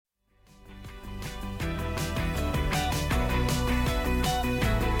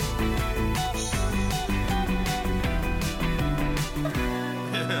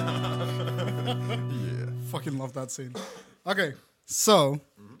fucking love that scene. Okay, so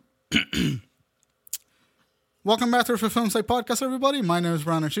welcome back to the Film Site Podcast, everybody. My name is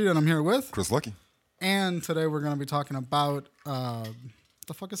Brian Rashid, and I'm here with Chris Lucky. And today we're going to be talking about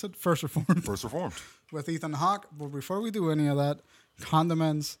the fuck is it? First Reformed. First Reformed. With Ethan Hawke. But before we do any of that,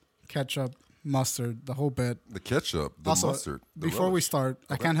 condiments, ketchup, mustard, the whole bit. The ketchup, the also, mustard. Before we relish. start,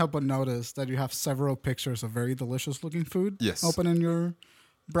 I can't help but notice that you have several pictures of very delicious looking food. Yes. Open in your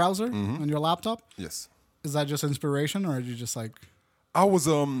browser on your laptop. Yes. Is that just inspiration, or are you just like? I was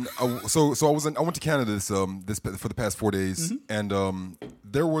I went to Canada this for the past 4 days, and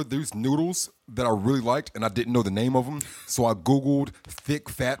there were these noodles that I really liked, and I didn't know the name of them, so I googled thick,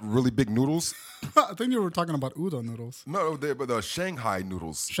 fat, really big noodles. I think you were talking about udon noodles. No, but the Shanghai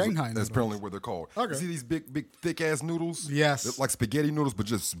noodles. Shanghai That's noodles. apparently what they're called. Okay. You see these big, thick ass noodles? Yes. They're like spaghetti noodles, but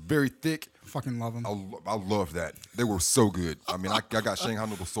just very thick. Fucking love them. I love that. They were so good. I mean, I got Shanghai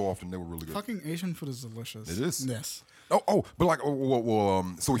noodles so often; they were really good. Fucking Asian food is delicious. It is. Yes. But like,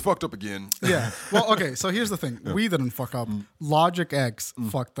 so we fucked up again. Yeah. Well, okay. So here's the thing. We didn't fuck up. Logic X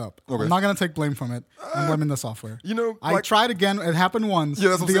fucked up. Okay. I'm not gonna take blame from it. I'm blaming the software. You know, I like- tried again. It happened once. Yeah,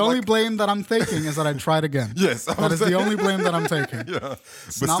 that's what I'm the saying, only like- blame that I'm taking is that I tried again. Yes, I'm That is the saying. only blame that I'm taking. Yeah,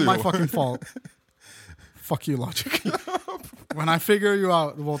 It's not my fucking fault. Fuck you, Logic. When I figure you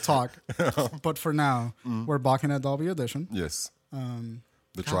out, we'll talk. But for now, we're balking at Dolby Edition. Yes.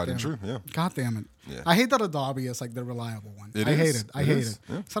 The God tried and damn true. it. Yeah. God damn it. Yeah. I hate that Adobe is like the reliable one. It I hate is. it. I It hate is. it.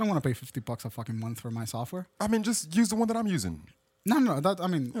 Yeah. So I don't want to pay $50 a fucking month for my software. I mean, just use the one that I'm using. No.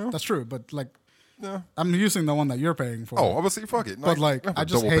 That's true. But like, Yeah. I'm using the one that you're paying for. Oh, obviously, fuck it. But like, I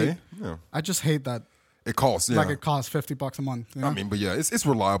just double hate. pay. Yeah. I just hate that. It costs. Yeah. Like it costs $50 a month. You know? I mean, but yeah, it's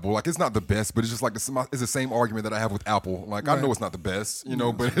reliable. Like, it's not the best, but it's just like it's the same argument that I have with Apple. Like, I Right. know it's not the best,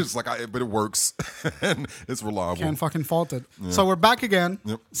 but it's like, but it works and it's reliable. Can't fucking fault it. So we're back again.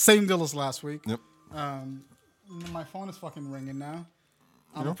 Yep. Same deal as last week. Yep. My phone is fucking ringing now.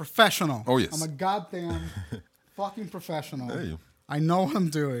 I'm a professional. Oh, yes. I'm a goddamn fucking professional. Hey. I know what I'm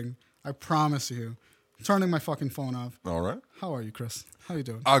doing. I promise you. Turning my fucking phone off. All right. How are you, Chris? How you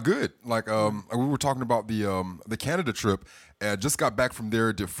doing? Good. Like we were talking about the Canada trip. Just got back from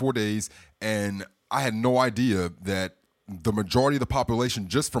there, did 4 days, and I had no idea that the majority of the population,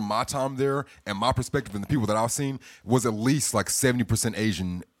 just from my time there and my perspective and the people that I've seen, was at least like 70%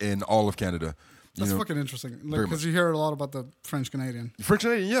 Asian in all of Canada. That's You know? fucking interesting. very Because you hear a lot about the French Canadian. French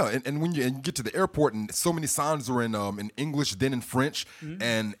Canadian, yeah, and when you get to the airport, and so many signs are in English, then in French,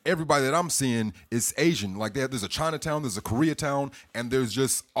 and everybody that I'm seeing is Asian. Like there's a Chinatown, there's a Koreatown, and there's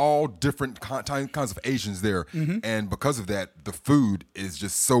just all different kinds of Asians there. And because of that, the food is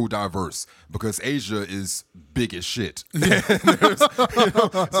just so diverse because Asia is big as shit.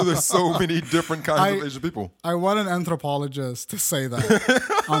 So there's so many different kinds of Asian people. I want an anthropologist to say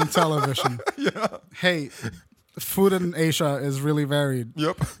that on television. Hey, food in Asia is really varied.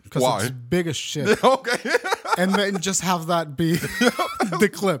 Yep. Because Why? it's big as shit. Okay. And then just have that be the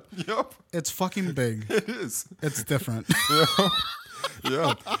clip. Yep. It's fucking big. It is. It's different.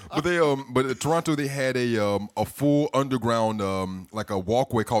 Yeah, but in Toronto they had a full underground like a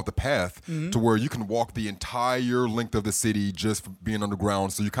walkway called the Path, to where you can walk the entire length of the city just from being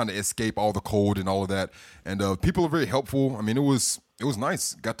underground. So you kind of escape all the cold and all of that. And people are very helpful. I mean, it was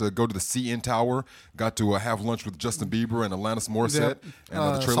nice. Got to go to the CN Tower. Got to have lunch with Justin Bieber and Alanis Morissette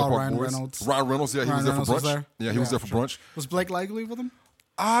and the Trailer saw Park Ryan Boys. Reynolds. Ryan Reynolds, yeah, he was there for Reynolds brunch. Yeah, he was there for brunch. Was Blake Lively with him?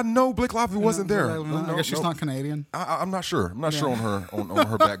 No, Blake Lively wasn't there. I guess she's not Canadian. I'm not sure. I'm not sure on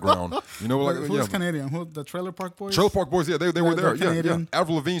her background. You know, like Who's Canadian? Who, the Trailer Park Boys? Trailer Park Boys, yeah, they were there. they're Yeah. Canadian.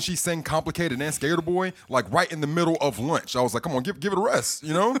 Avril Lavigne, she sang "Complicated" and "Skater Boy" like right in the middle of lunch. I was like, come on, give it a rest,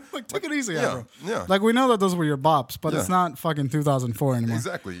 you know? Like, take it easy, yeah, Avril. yeah. Like, we know that those were your bops, but it's Yeah. not fucking 2004 anymore.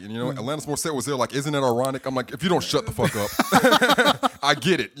 Exactly. And, Alanis Morissette was there like, isn't it ironic? I'm like, if you don't shut the fuck up. I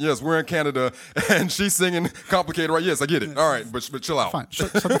get it. Yes, we're in Canada and she's singing "Complicated," right? Yes, I get it. All right, but chill out. Fine,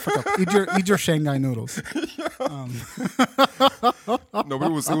 shut the fuck up. Eat your Shanghai noodles. No, but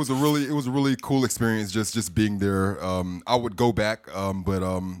it was a really cool experience just being there. I would go back, but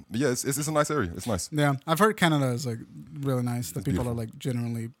yeah, it's a nice area. It's nice. Yeah, I've heard Canada is like really nice. The people beautiful. are like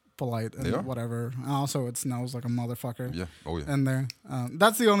genuinely polite and They are. whatever. And also, it snows like a motherfucker. Yeah. Oh yeah. In there,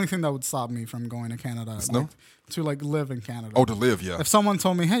 that's the only thing that would stop me from going to Canada. snow? To live in Canada. Oh, to live, yeah. If someone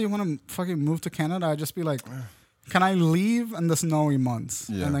told me, "Hey, you want to fucking move to Canada?" I'd just be like, "Can I leave in the snowy months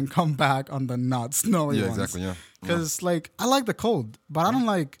Yeah. and then come back on the not snowy Yeah, ones?" exactly, yeah. Because like I like the cold, but I don't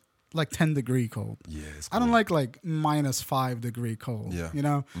like like 10-degree cold. Yeah, it's I don't cold. like -5-degree cold. Yeah. You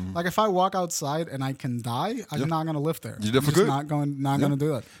know, like if I walk outside and I can die, I'm not gonna live there. You definitely I'm could. just not gonna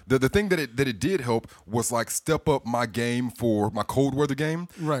do that. The thing that it did help was like step up my game for my cold weather game.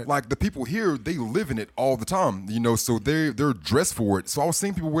 Right. Like the people here, they live in it all the time. You know, so they're dressed for it. So I was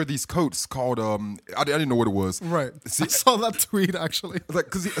seeing people wear these coats called I didn't know what it was. Right. See, I saw that tweet actually. like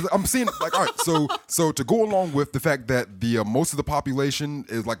because I'm seeing like all right, so to go along with the fact that the most of the population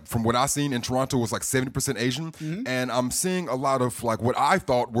is like from what I seen in Toronto was like 70% Asian, and I'm seeing a lot of like what I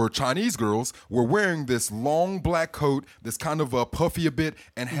thought were Chinese girls were wearing this long black coat that's kind of puffy a bit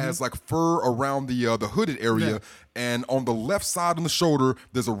and has like fur around the hooded area. Yeah. And on the left side on the shoulder,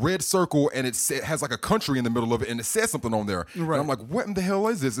 there's a red circle, and it has like a country in the middle of it, and it says something on there. Right. And I'm like, what in the hell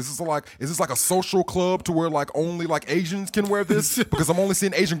is this? Is this like a social club to where like only like Asians can wear this? Because I'm only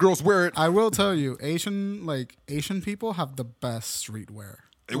seeing Asian girls wear it. I will tell you, Asian people have the best streetwear.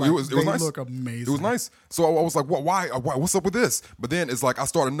 It was they nice. look amazing. It was nice. So I was like, what? Why? What's up with this? But then it's like I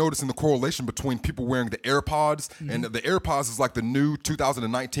started noticing the correlation between people wearing the AirPods, and the AirPods is like the new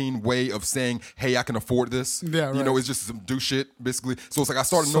 2019 way of saying, hey, I can afford this. Yeah, right. You know, it's just some do shit, basically. So it's like I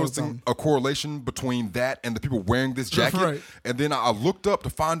started So noticing dumb. a correlation between that and the people wearing this jacket. Right. And then I looked up to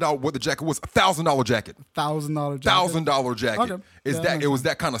find out what the jacket was. $1,000 jacket. $1,000 jacket. $1,000 jacket. Okay. Is Yeah, that makes it was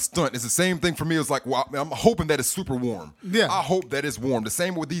that kind of stunt. It's the same thing for me. It's like, well, I'm hoping that it's super warm. Yeah. I hope that it's warm. The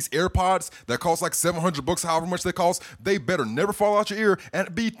same with these AirPods that cost like $700, however much they cost. They better never fall out your ear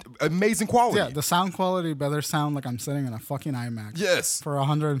and be amazing quality. Yeah, the sound quality better sound like I'm sitting in a fucking IMAX. Yes. For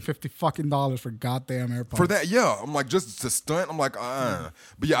 $150 fucking dollars for goddamn AirPods. For that, yeah. I'm like, just to stunt, I'm like,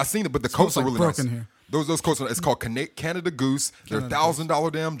 But yeah, I seen it, but the coats it's are like really nice. broken here. Those coats, it's called Canada Goose. They're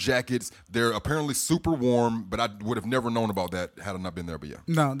 $1,000 damn jackets. They're apparently super warm, but I would have never known about that had I not been there. But yeah.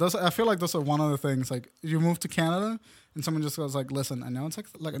 No, I feel like those are one of the things. Like you move to Canada and someone just goes like, "Listen, I know it's like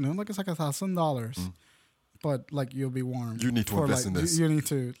it's like $1,000, but like you'll be warm. You need to For, invest like, in this. You need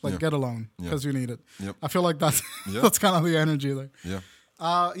to like get a loan because you need it. Yep. I feel like that's Yeah. that's kind of the energy there.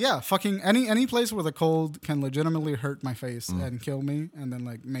 Yeah. Fucking any place where the cold can legitimately hurt my face and kill me and then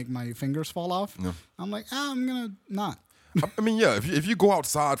like make my fingers fall off. Yeah. I'm like, I'm gonna not. I mean, yeah, if you go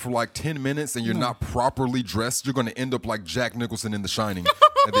outside for like 10 minutes and you're not properly dressed, you're going to end up like Jack Nicholson in The Shining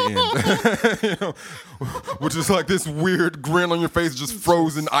at the end. You know, which is like this weird grin on your face, just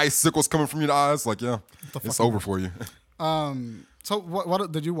frozen icicles coming from your eyes. Like, yeah, it's over for you. So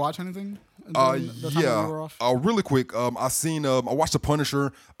what did you watch anything? during the time that we were off? Really quick. I watched The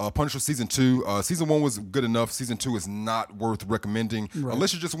Punisher. Punisher season 2. Season 1 was good enough. Season 2 is not worth recommending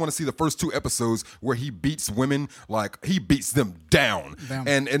unless you just want to see the first 2 episodes where he beats women. Like he beats them down,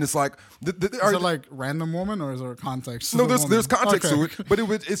 and it's like Is it like random woman or is there context? To no, the there's woman? context Okay. to it, but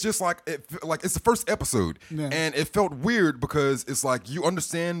it's just like it's the first episode, and it felt weird because it's like you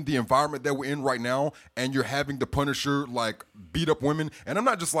understand the environment that we're in right now, and you're having the Punisher like beat up women, and I'm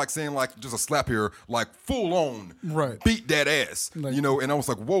not just like saying like just a slap here, like full on beat that ass, Like, you know. And I was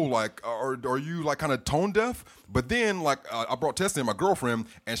like, whoa, like are you like kind of tone deaf? But then like I brought Tessa in, my girlfriend,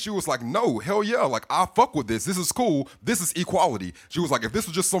 and she was like, no, hell yeah, like I fuck with this. This is cool. This is equality. She was like, if this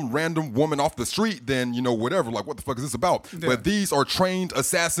was just some random woman off the street, then you know whatever. Like what the fuck is this about? Yeah. But these are trained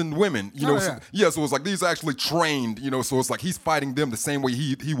assassin women, you know. Yeah. So it's like these are actually trained, you know. So it's like he's fighting them the same way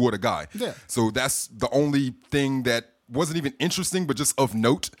he would a guy. Yeah. So that's the only thing that wasn't even interesting, but just of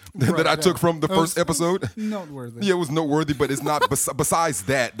note that I took from the first episode. Noteworthy. Yeah, it was noteworthy, but it's not. Besides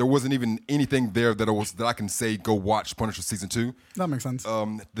that, there wasn't even anything there that I can say go watch Punisher season 2. That makes sense.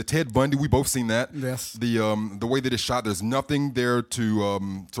 The Ted Bundy, we both seen that. Yes. The way that it's shot, there's nothing there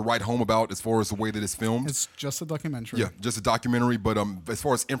to write home about as far as the way that it's filmed. It's just a documentary. Yeah, just a documentary. But as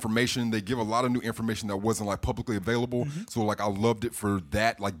far as information, they give a lot of new information that wasn't like publicly available. So like I loved it for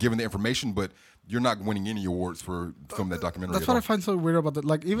that, like giving the information, but you're not winning any awards for filming that documentary. That's what I find so weird about it.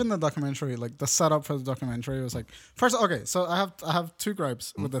 Like even the documentary, like the setup for the documentary was like first. Okay, so I have 2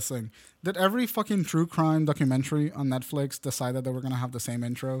 gripes with this thing. Did every fucking true crime documentary on Netflix decide that they were gonna have the same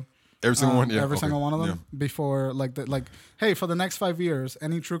intro? Every single one, yeah. Every single one of them Yeah. before, hey, for the next 5 years,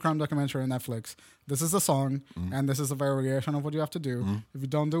 any true crime documentary on Netflix, this is the song, and this is a variation of what you have to do. If you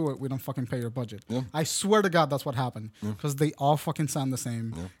don't do it, we don't fucking pay your budget. Yeah. I swear to God, that's what happened because they all fucking sound the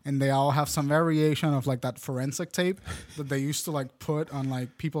same, and they all have some variation of like that forensic tape that they used to like put on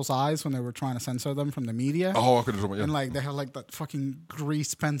like people's eyes when they were trying to censor them from the media. Oh, I could have told you. And like they have like that fucking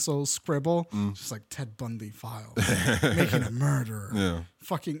grease pencil scribble, just like Ted Bundy file, making a murderer. Yeah.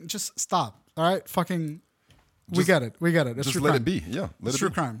 Fucking just stop. All right, fucking. We get it. It's Just true let crime. it be. Yeah, let It's it true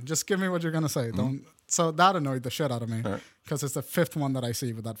be. crime. Just give me what you're gonna say. Don't So that annoyed the shit out of me All right. because it's the fifth one that I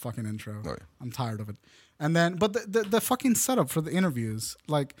see with that fucking intro. Oh, yeah. I'm tired of it. And then, but the fucking setup for the interviews,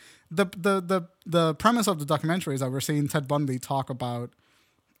 like the premise of the documentary is that we're seeing Ted Bundy talk about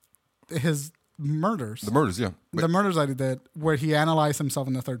his murders. The murders, yeah. The murders that he did, where he analyzed himself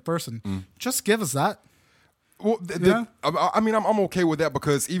in the third person. Just give us that. Well, Yeah. I mean, I'm okay with that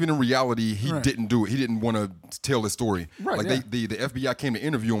because even in reality, he Right. didn't do it. He didn't want to tell his story. Right, Like yeah. the FBI came to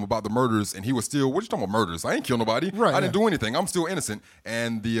interview him about the murders, and he was still, "What you talking about murders? I ain't kill nobody. Right, I didn't yeah. do anything. I'm still innocent."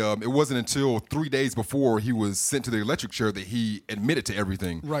 And it wasn't until 3 days before he was sent to the electric chair that he admitted to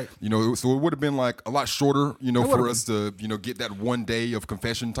everything. Right. You know, so it would have been like a lot shorter, you know, It for would've us to, you know, get that 1 day of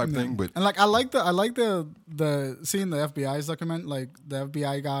confession type thing. But And like I like the seeing the FBI's document, like the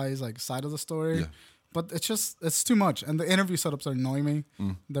FBI guys like side of the story. Yeah. But it's too much, and the interview setups are annoying me.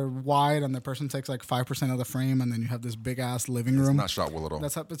 They're wide, and the person takes like 5% of the frame, and then you have this big ass living room. not shot well at all.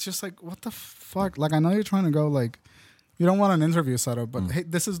 It's just like, what the fuck? Like I know you're trying to go like, you don't want an interview setup, but hey,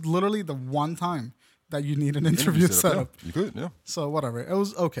 this is literally the one time that you need an interview setup. Yeah, you could, yeah. So whatever, it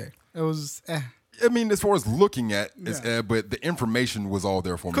was okay. It was I mean, as far as looking at, Yeah. but the information was all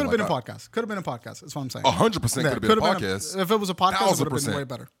there for me. could have been a Like, podcast. Could have been a podcast. That's what I'm saying. 100% could have been a podcast. If it was a podcast, it would have been 1,000%. way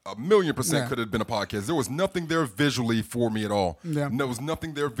better. 1,000,000% Yeah. could have been a podcast. There was nothing there visually for me at all. Yeah. There was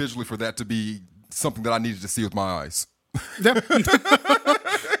nothing there visually for that to be something that I needed to see with my eyes. Yeah.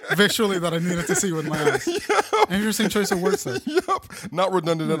 Visually, that I needed to see with my eyes. Interesting choice of words there. Yep, not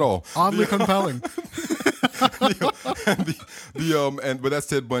redundant at all. Oddly compelling. But that's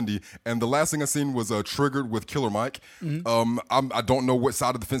Ted Bundy. And the last thing I seen was Triggered with Killer Mike. I don't know what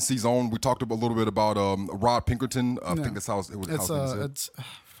side of the fence he's on. We talked a little bit about Rod Pinkerton. I think that's how it was.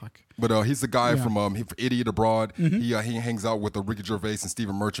 Fuck. But he's the guy from Idiot Abroad. He hangs out with Ricky Gervais and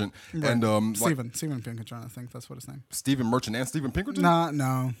Stephen Merchant. And Steven Pinkerton, I think that's what his name. Stephen Merchant and Stephen Pinkerton? No, I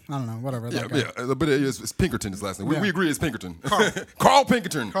don't know. Whatever. that guy. But it's Pinkerton his last name. Yeah. We agree it's Pinkerton. Carl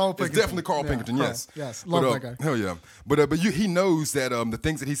Pinkerton. Carl It's Pinkerton. definitely Carl Yeah, Pinkerton, Carl. yes. Yes, love But, that guy. Hell yeah. But he knows that the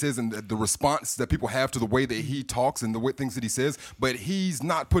things that he says and the response that people have to the way that he talks and the way things that he says, but he's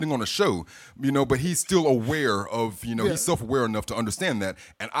not putting on a show, you know, but he's still aware of, you know, he's self-aware enough to understand that.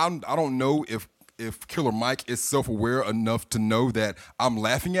 And I don't know if Killer Mike is self-aware enough to know that I'm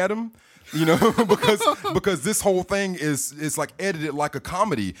laughing at him, you know, because this whole thing is like edited like a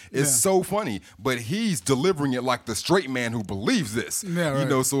comedy. It's so funny, but he's delivering it like the straight man who believes this. Yeah, right. You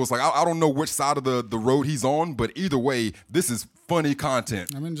know, so it's like I don't know which side of the road he's on, but either way, this is funny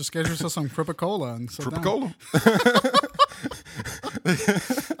content. I mean, just get yourself some Cripicola and sit down. Tripicola.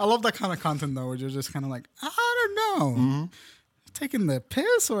 I love that kind of content though, where you're just kind of like, I don't know. Taking the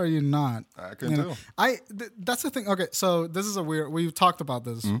piss or are you not? I couldn't tell. That's the thing. Okay, so this is a weird. We've talked about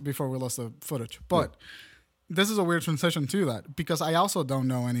this before we lost the footage, but this is a weird transition to that because I also don't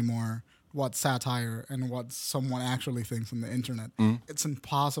know anymore what satire and what someone actually thinks on the internet. It's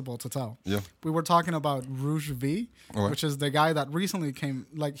impossible to tell. Yeah. We were talking about Rouge V, which is the guy that recently came.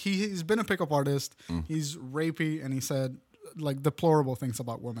 Like he's been a pickup artist. He's rapey, and he said like deplorable things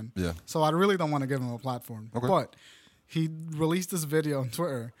about women. Yeah. So I really don't want to give him a platform, but he released this video on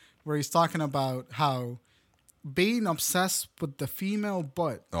Twitter where he's talking about how being obsessed with the female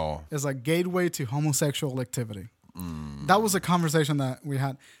butt is a gateway to homosexual activity. That was a conversation that we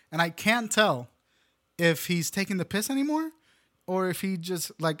had. And I can't tell if he's taking the piss anymore or if he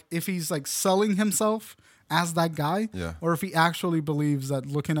just if he's selling himself as that guy or if he actually believes that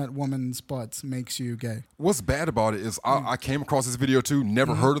looking at women's butts makes you gay. What's bad about it is I came across this video too,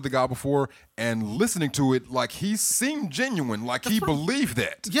 never heard of the guy before, and listening to it, like he seemed genuine, like he believed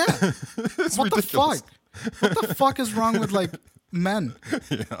that. Yeah. It's What ridiculous. the fuck? What the fuck is wrong with men?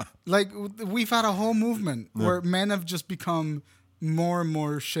 Yeah. Like we've had a whole movement where men have just become more and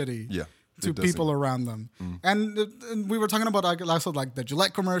more shitty to people around them. And we were talking about also the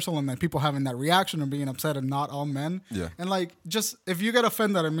Gillette commercial and then people having that reaction and being upset and not all men. Yeah. And just if you get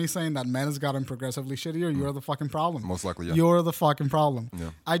offended at me saying that men has gotten progressively shittier, you're the fucking problem. Most likely, yeah. You're the fucking problem.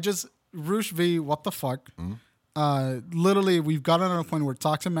 Yeah. Rouge V, what the fuck? Literally, we've gotten to a point where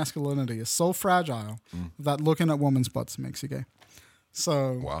toxic masculinity is so fragile that looking at women's butts makes you gay.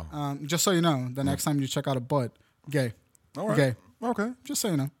 So, just so you know, the next time you check out a butt, gay. All right. Gay. Okay. Just so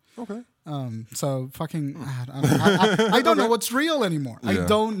you know. Okay. So fucking, I don't know what's real anymore. I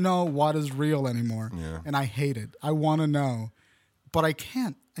don't know what is real anymore. Yeah. And I hate it. I want to know, but I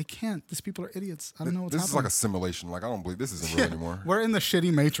can't. These people are idiots. I don't know what's This happening. is like a simulation. Like I don't believe this isn't real anymore. We're in the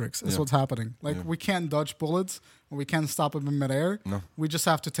shitty matrix is what's happening. We can't dodge bullets. We can't stop them in midair. No. We just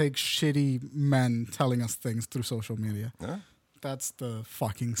have to take shitty men telling us things through social media. Yeah. That's the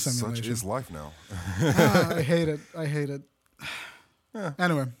fucking simulation. Such is life now. I hate it. Yeah.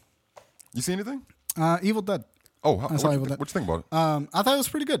 Anyway. You see anything? Evil Dead. Oh, I saw Evil Dead. what you think about it? I thought it was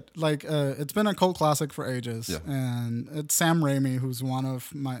pretty good. Like, it's been a cult classic for ages. Yeah. And it's Sam Raimi, who's one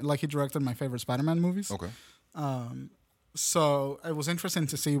of my, like, he directed my favorite Spider-Man movies. Okay. So it was interesting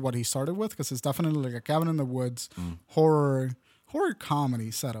to see what he started with, because it's definitely like a cabin in the woods horror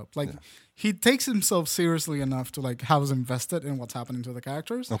comedy setup. Like, he takes himself seriously enough to like have us invested in what's happening to the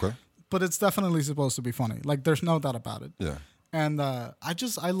characters. Okay. But it's definitely supposed to be funny. Like, there's no doubt about it. Yeah. And I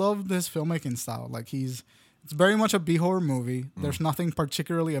love this filmmaking style. Like, it's very much a B-horror movie. There's nothing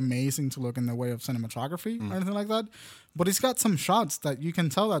particularly amazing to look in the way of cinematography or anything like that. But he's got some shots that you can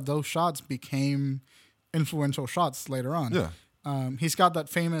tell that those shots became influential shots later on. Yeah. He's got that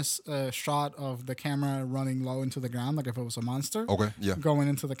famous shot of the camera running low into the ground, like if it was a monster. Okay. Yeah. Going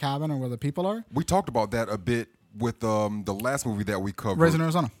into the cabin or where the people are. We talked about that a bit with the last movie that we covered. Raising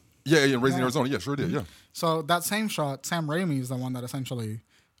Arizona. Yeah, Raising Arizona. Yeah, sure did. Yeah. So that same shot, Sam Raimi is the one that essentially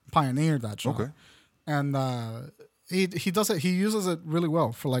pioneered that shot. Okay. And he does it. He uses it really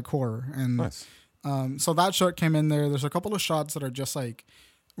well for like horror. And Nice. so that shot came in there. There's a couple of shots that are just like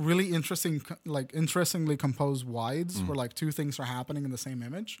really interesting, like interestingly composed wides where like two things are happening in the same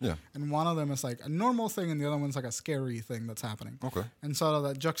image. Yeah. And one of them is like a normal thing, and the other one's like a scary thing that's happening. Okay. And so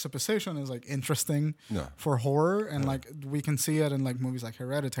that juxtaposition is like interesting Yeah. for horror, and like we can see it in like movies like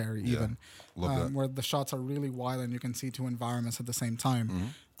Hereditary, even Love that. where the shots are really wide and you can see two environments at the same time.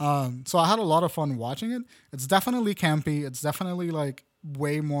 Mm-hmm. So I had a lot of fun watching it. It's definitely campy. It's definitely like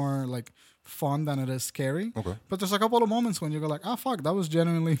way more like fun than it is scary. Okay. But there's a couple of moments when you go like, oh fuck, that was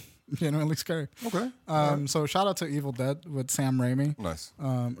genuinely scary. Okay. So shout out to Evil Dead with Sam Raimi. Nice.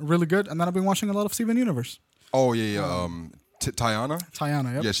 Really good. And then I've been watching a lot of Steven Universe. Oh yeah. Tiana.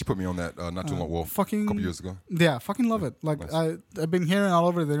 Tiana, yep. Yeah, she put me on that not too long. Well, fucking a couple years ago. Yeah, fucking love it. Like Nice. I've been hearing all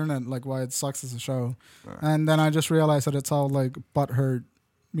over the internet like why it sucks as a show, and then I just realized that it's all like butthurt,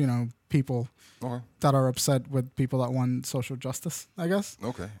 people Okay. that are upset with people that want social justice. I guess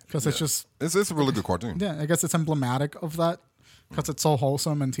Okay. because it's just It's a really good cartoon. I guess it's emblematic of that because it's so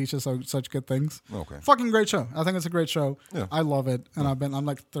wholesome and teaches such good things. Okay. Fucking great show. I think it's a great show. Yeah. I love it, and I'm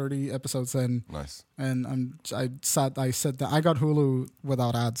like 30 episodes in. Nice. And I said that I got Hulu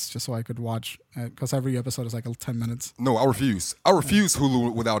without ads just so I could watch because every episode is like 10 minutes. No, I refuse. I refuse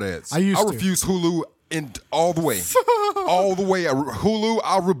Hulu without ads. I used to. refuse Hulu all the way. All the way. Hulu,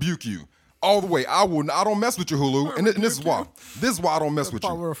 I'll rebuke you. All the way. I don't mess with your Hulu. And this is why. This is why I don't mess with you.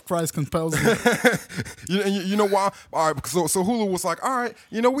 Power of Christ compels me. You know why? All right, so Hulu was like, all right,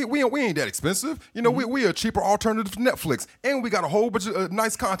 we ain't that expensive. We a cheaper alternative to Netflix, and we got a whole bunch of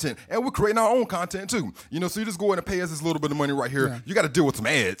nice content, and we're creating our own content too. So you just go in and pay us this little bit of money right here. Yeah. You got to deal with some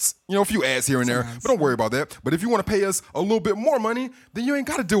ads, a few ads here and there, but don't worry about that. But if you want to pay us a little bit more money, then you ain't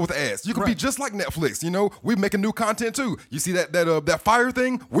got to deal with the ads. You can be just like Netflix. We making new content too. You see that fire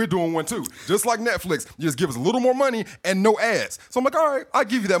thing? We're doing one too. Just like Netflix, you just give us a little more money and no ads. So I'm like, all right, I'll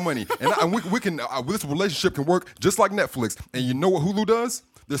give you that money. And we can, this relationship can work just like Netflix. And you know what Hulu does?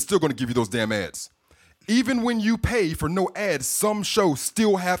 They're still going to give you those damn ads. Even when you pay for no ads, some shows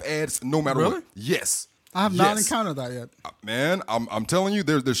still have ads no matter Really? what. Yes. I have not encountered that yet. Man, I'm telling you,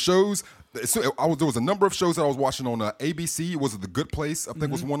 there's shows. So there was a number of shows that I was watching on ABC. Was it The Good Place? I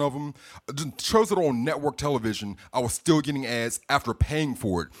think was one of them. Shows that are on network television. I was still getting ads after paying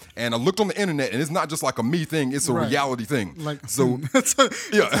for it. And I looked on the internet, and it's not just like a me thing. It's a reality thing. Like so,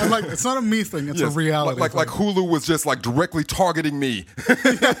 it's not a me thing. It's a reality. Like thing. Hulu was just like directly targeting me.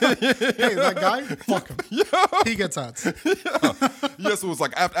 Hey, that guy, fuck him. He gets ads. Yes, it was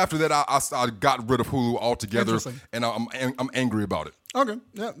like after that, I got rid of Hulu altogether, Interesting. and I'm angry about it. Okay,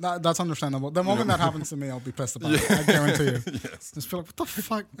 yeah, that's understandable. The moment that happens to me, I'll be pissed about it. I guarantee you. Yes. Just feel like, what the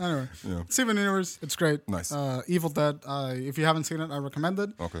fuck? Anyway, Steven Universe, it's great. Nice. Evil Dead, if you haven't seen it, I recommend it.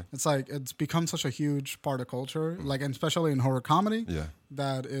 Okay. It's like, it's become such a huge part of culture, like, and especially in horror comedy. Yeah.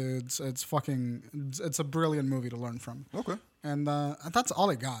 That it's a brilliant movie to learn from. Okay. And that's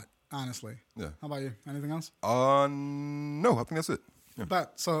all I got, honestly. Yeah. How about you? Anything else? No, I think that's it. Yeah.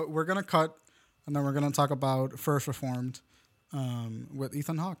 But so we're gonna cut, and then we're gonna talk about First Reformed with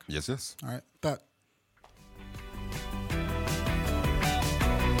Ethan Hawke. Yes. All right, bet.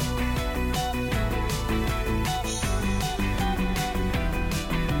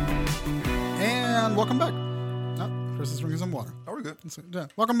 And welcome back. Oh, Chris is drinking some water. Oh, we're good. Yeah,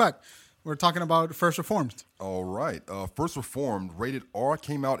 welcome back. We're talking about First Reformed. All right. First Reformed, rated R,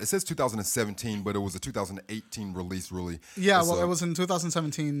 came out. It says 2017, but it was a 2018 release, really. Yeah, it was in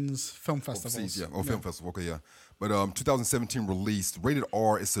 2017's film festival. Film festival. Okay, yeah. But 2017 released, rated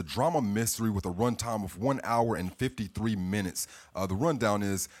R. It's a drama mystery with a runtime of 1 hour and 53 minutes. The rundown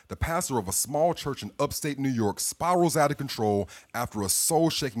is the pastor of a small church in upstate New York spirals out of control after a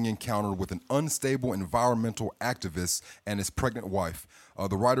soul-shaking encounter with an unstable environmental activist and his pregnant wife.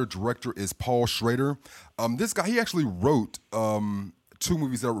 The writer-director is Paul Schrader. This guy, he actually wrote two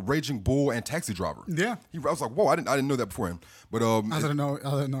movies that were Raging Bull and Taxi Driver. Yeah. I was like, whoa, I didn't know that beforehand. But I didn't know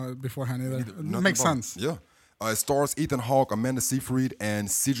it beforehand either. It makes sense. Yeah. It stars Ethan Hawke, Amanda Seyfried, and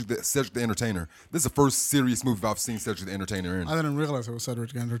Cedric the Entertainer. This is the first serious movie I've seen Cedric the Entertainer in. I didn't realize it was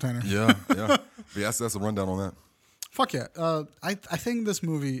Cedric the Entertainer. Yeah. But that's a rundown on that. Fuck yeah. I think this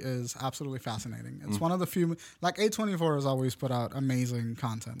movie is absolutely fascinating. It's one of the few... Like, A24 has always put out amazing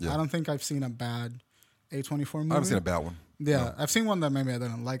content. Yeah. I don't think I've seen a bad A24 movie. I haven't seen a bad one. Yeah. No. I've seen one that maybe I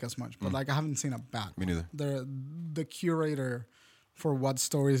didn't like as much, but like I haven't seen a bad one. Me neither. The curator for what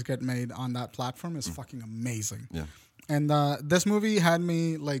stories get made on that platform is fucking amazing. Yeah. And this movie had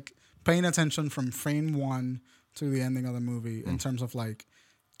me like paying attention from frame one to the ending of the movie in terms of like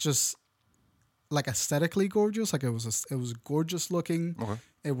just like aesthetically gorgeous. Like it was gorgeous looking. Okay.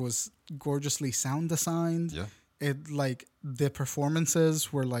 It was gorgeously sound designed. Yeah. It like the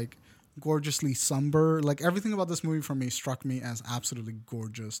performances were like gorgeously somber. Like everything about this movie for me struck me as absolutely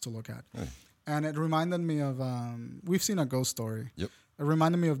gorgeous to look at. Hey. And it reminded me of, we've seen A Ghost Story. Yep. It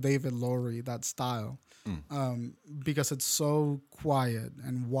reminded me of David Lowery, that style, because it's so quiet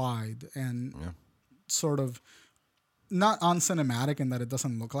and wide and sort of not uncinematic in that it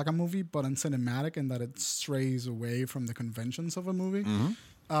doesn't look like a movie, but uncinematic in that it strays away from the conventions of a movie.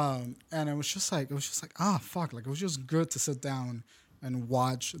 Mm-hmm. And it was just like, fuck. Like, it was just good to sit down and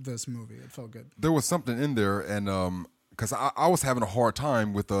watch this movie. It felt good. There was something in there, and because I was having a hard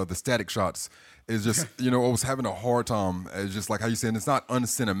time with the static shots. It's just, I was having a hard time. It's just like how you said, it's not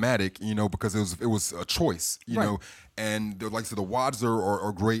uncinematic, because it was a choice, know. And like I said, the wads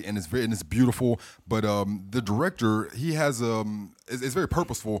are great and it's beautiful. But the director, he has it's very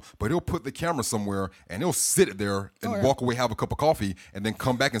purposeful. But he'll put the camera somewhere and he'll sit it there and walk away, have a cup of coffee, and then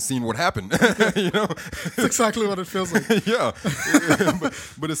come back and see what happened. That's exactly what it feels like. Yeah,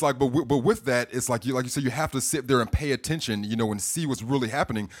 but it's like, but with that, it's like you said, you have to sit there and pay attention, and see what's really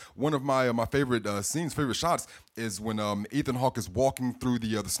happening. One of my favorite favorite shots is when Ethan Hawke is walking through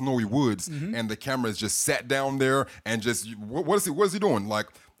the snowy woods, and the camera is just sat down there and just what is he doing? Like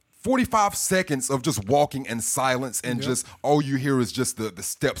 45 seconds of just walking in silence, and just all you hear is just the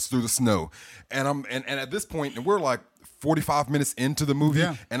steps through the snow. And at this point, and we're like 45 minutes into the movie,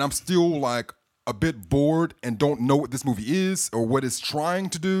 and I'm still like a bit bored and don't know what this movie is or what it's trying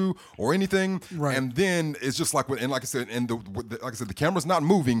to do or anything. Right. And then it's just like, and like I said, the camera's not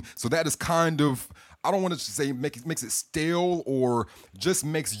moving, so that is kind of, I don't want to say makes it stale or just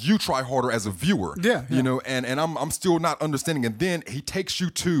makes you try harder as a viewer. Yeah. And I'm still not understanding. And then he takes you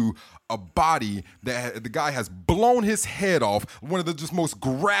to a body that the guy has blown his head off. One of the just most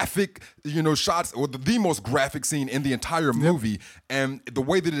graphic, shots, or the most graphic scene in the entire movie. And the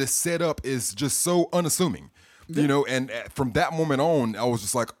way that it is set up is just so unassuming. And from that moment on, I was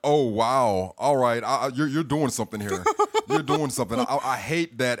just like, oh, wow. All right. You're doing something here. You're doing something. I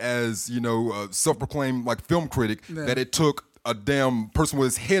hate that as, a self-proclaimed like film critic, that it took a damn person with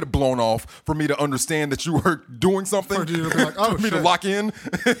his head blown off for me to understand that you were doing something. For you to be like, oh, for me to lock in.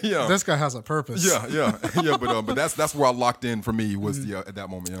 Yeah. This guy has a purpose. Yeah. But that's where I locked in for me was at that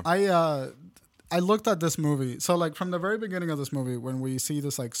moment. Yeah. I looked at this movie. So like from the very beginning of this movie, when we see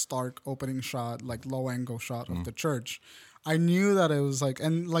this like stark opening shot, like low angle shot of the church, I knew that it was like,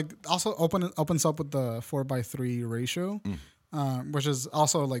 and like also opens up with the 4:3 ratio, which is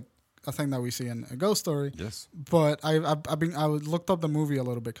also like a thing that we see in A Ghost Story. Yes. But I looked up the movie a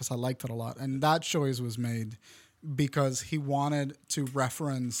little bit because I liked it a lot, and that choice was made because he wanted to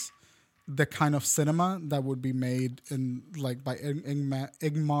reference the kind of cinema that would be made in like by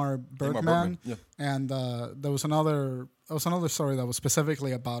Ingmar Bergman. Yeah. And there was another story that was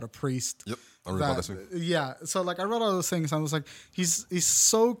specifically about a priest. Yep. I read about that. Yeah. So like I read all those things and I was like, he's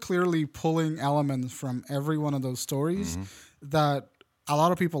so clearly pulling elements from every one of those stories that a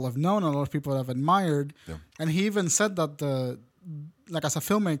lot of people have known, a lot of people have admired. Yeah. And he even said that as a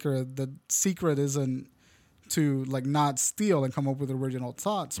filmmaker, the secret isn't to like not steal and come up with original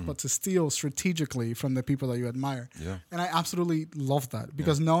thoughts, but to steal strategically from the people that you admire. Yeah. And I absolutely love that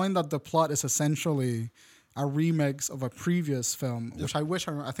because knowing that the plot is essentially a remix of a previous film, which I wish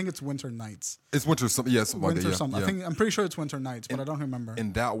I think it's Winter Nights. It's Winter something, yeah, something like that. Yeah, I think I'm pretty sure it's Winter Nights, but I don't remember.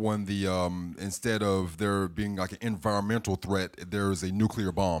 In that one, the instead of there being like an environmental threat, there is a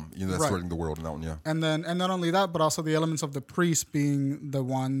nuclear bomb. That's threatening the world in that one. Yeah. And not only that, but also the elements of the priest being the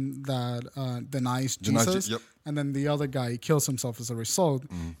one that denies Jesus. Yep. And then the other guy kills himself as a result.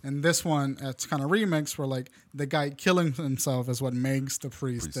 And this one, it's kind of remixed where like the guy killing himself is what makes the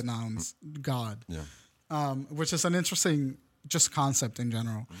priest denounce God. Yeah. Which is an interesting just concept in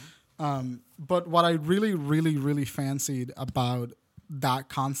general. But what I really, really, really fancied about that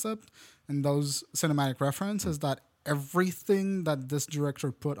concept and those cinematic references is that everything that this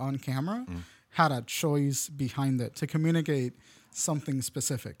director put on camera had a choice behind it to communicate something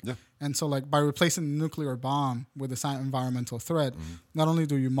specific. Yeah. And so like by replacing the nuclear bomb with this environmental threat, not only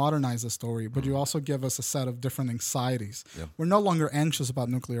do you modernize the story, but you also give us a set of different anxieties. Yeah. We're no longer anxious about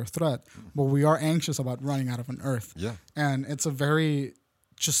nuclear threat, but we are anxious about running out of an Earth. Yeah. And it's a very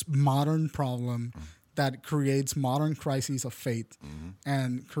just modern problem that creates modern crises of faith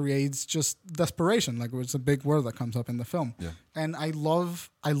and creates just desperation, like it's a big word that comes up in the film. Yeah. And I love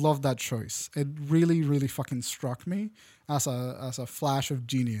that choice. It really, really fucking struck me as a flash of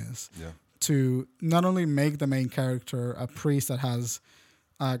genius to not only make the main character a priest that has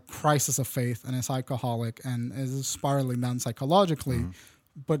a crisis of faith and is alcoholic and is spiraling down psychologically,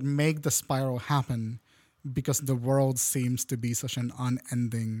 but make the spiral happen because the world seems to be such an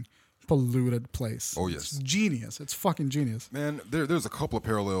unending, polluted place. Oh, yes. It's genius. It's fucking genius. Man, there's a couple of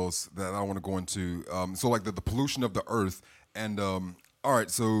parallels that I want to go into. So like the pollution of the earth and all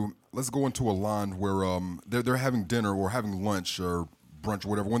right, so let's go into a line where they're having dinner or having lunch or brunch or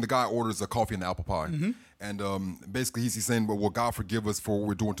whatever when the guy orders a coffee and an apple pie. And basically he's saying, well, God forgive us for what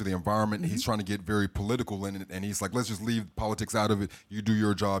we're doing to the environment. He's trying to get very political in it, and he's like, let's just leave politics out of it. You do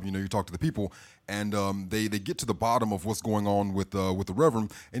your job, you talk to the people. And they get to the bottom of what's going on with the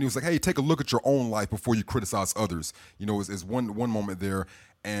Reverend, and he was like, hey, take a look at your own life before you criticize others. Is one moment there,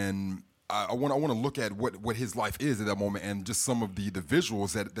 and I want to look at what his life is at that moment, and just some of the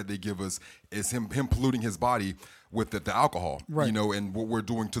visuals that they give us is him polluting his body with the alcohol, right. And what we're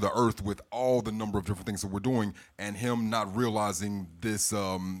doing to the earth with all the number of different things that we're doing, and him not realizing this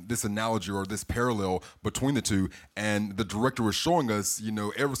this analogy or this parallel between the two. And the director is showing us,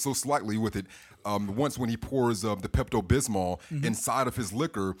 ever so slightly with it. Once when he pours the Pepto-Bismol inside of his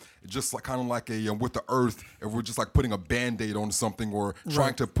liquor, just like kind of like a with the earth, and we're just like putting a Band-Aid on something or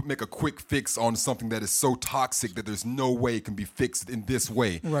trying to make a quick fix on something that is so toxic that there's no way it can be fixed in this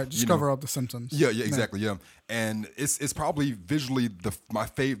way. Right, just cover up the symptoms. Yeah, exactly, yeah. And it's probably visually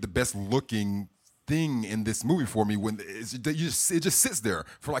the best looking thing in this movie for me when it just sits there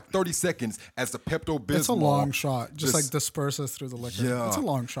for like 30 seconds as the Pepto-Bismol. It's a long shot, just like disperses through the liquor. Yeah, it's a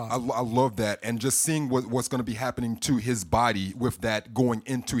long shot. I love that, and just seeing what's going to be happening to his body with that going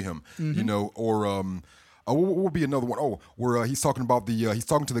into him, or what would be another one? Oh, where he's talking about he's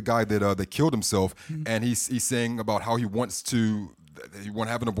talking to the guy that killed himself, and he's saying about how he wants to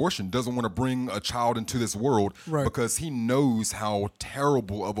have an abortion, doesn't want to bring a child into this world because he knows how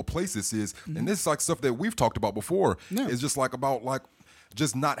terrible of a place this is. And this is like stuff that we've talked about before. Yeah. It's just like about like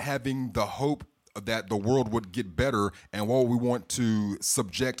just not having the hope that the world would get better, and we want to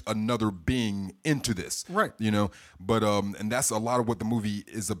subject another being into this. Right. But and that's a lot of what the movie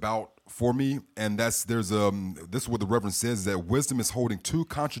is about for me. And this is what the Reverend says, that wisdom is holding two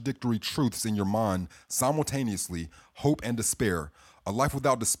contradictory truths in your mind simultaneously, hope and despair. A life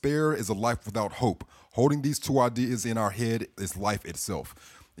without despair is a life without hope. Holding these two ideas in our head is life itself,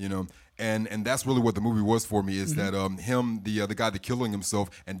 And that's really what the movie was for me, is that him, the guy that killing himself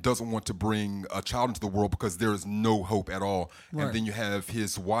and doesn't want to bring a child into the world because there is no hope at all. Right. And then you have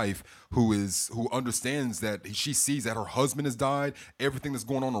his wife who understands that she sees that her husband has died, everything that's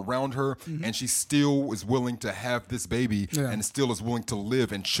going on around her, and she still is willing to have this baby and still is willing to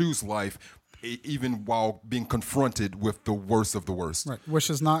live and choose life, even while being confronted with the worst of the worst. Right,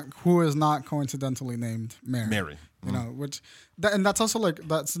 who is not coincidentally named Mary. And that's also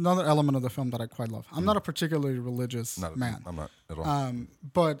that's another element of the film that I quite love. I'm not a particularly religious man. I'm not at all.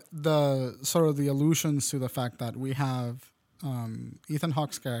 But the sort of the allusions to the fact that we have Ethan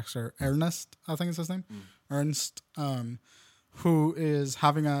Hawke's character, Ernest, I think is his name, Ernst, who is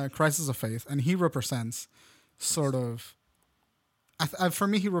having a crisis of faith, and he represents sort of, for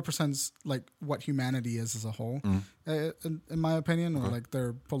me, he represents like what humanity is as a whole, in my opinion. Or like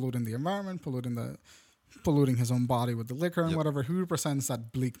they're polluting the environment, polluting his own body with the liquor and whatever. He represents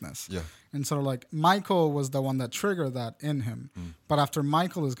that bleakness. Yeah. And sort of like Michael was the one that triggered that in him. But after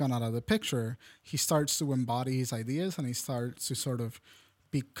Michael is gone out of the picture, he starts to embody his ideas, and he starts to sort of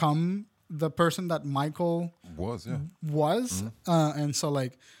become the person that Michael Was, yeah. was. And so,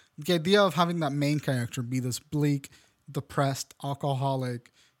 like, the idea of having that main character be this bleak, depressed,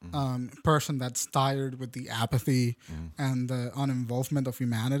 alcoholic person that's tired with the apathy and the uninvolvement of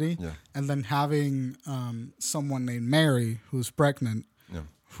humanity. Yeah. And then having someone named Mary who's pregnant, Yeah.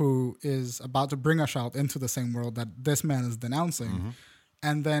 who is about to bring a child into the same world that this man is denouncing.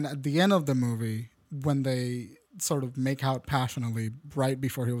 And then at the end of the movie, when they sort of make out passionately right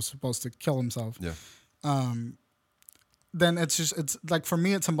before he was supposed to kill himself, Yeah. then it's like, for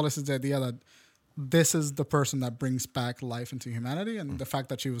me, it symbolizes the idea that this is the person that brings back life into humanity. And the fact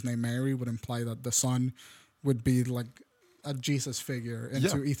that she was named Mary would imply that the son would be like a Jesus figure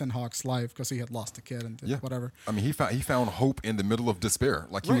into Ethan Hawke's life because he had lost a kid and whatever. I mean, he found hope in the middle of despair.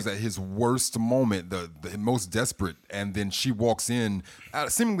 Like he was at his worst moment, the most desperate, and then she walks in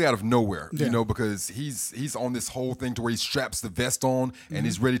seemingly out of nowhere. You know, because he's on this whole thing to where he straps the vest on and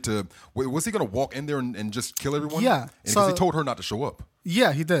he's ready to. Was he going to walk in there and just kill everyone? Yeah, because he told her not to show up.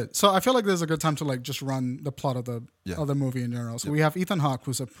 Yeah, he did. So I feel like this is a good time to like just run the plot of the movie in general. So we have Ethan Hawke,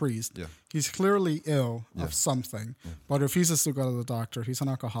 who's a priest. Yeah. He's clearly ill of something, but refuses to go to the doctor. He's an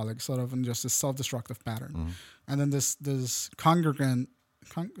alcoholic, sort of, in just a self-destructive pattern. And then this congregation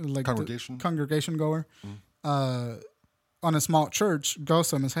goer on a small church goes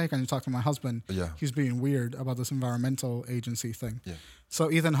to him and says, "Hey, can you talk to my husband? Yeah. He's being weird about this environmental agency thing." Yeah. So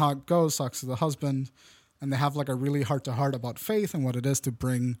Ethan Hawke goes, talks to the husband, and they have like a really heart-to-heart about faith and what it is to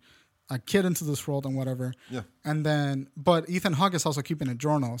bring a kid into this world and whatever. Yeah. And then, but Ethan Hawke is also keeping a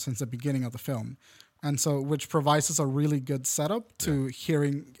journal since the beginning of the film. And so, which provides us a really good setup to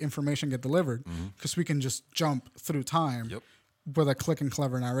hearing information get delivered, because we can just jump through time with a click and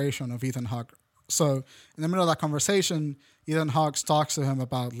clever narration of Ethan Hawke. So in the middle of that conversation, Ethan Hawke talks to him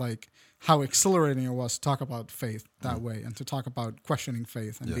about like how exhilarating it was to talk about faith that way and to talk about questioning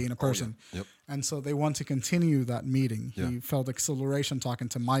faith and being a person. And so they want to continue that meeting. He felt exhilaration talking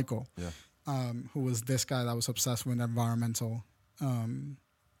to Michael, who was this guy that was obsessed with the environmental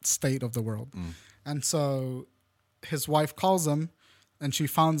state of the world. And so his wife calls him, and she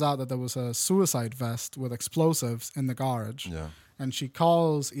finds out that there was a suicide vest with explosives in the garage. And she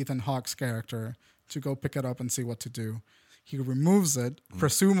calls Ethan Hawke's character to go pick it up and see what to do. He removes it,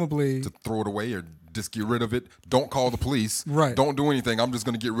 presumably to throw it away or just get rid of it. Don't call the police. Right. Don't do anything. I'm just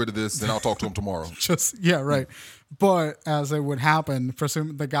going to get rid of this, and I'll talk to him tomorrow. But as it would happen,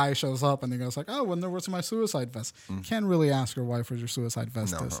 the guy shows up and he goes like, "Oh, when there was my suicide vest." Can't really ask your wife where your suicide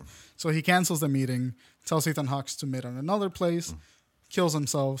vest is. So he cancels the meeting, tells Ethan Hawke to meet at another place, kills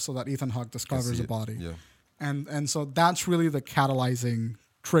himself so that Ethan Hawke discovers the body. And so that's really the catalyzing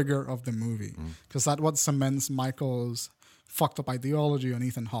trigger of the movie, because that's what cements Michael's fucked up ideology on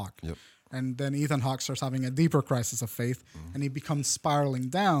Ethan Hawke. And then Ethan Hawke starts having a deeper crisis of faith, and he becomes spiraling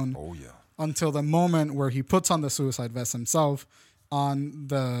down until the moment where he puts on the suicide vest himself on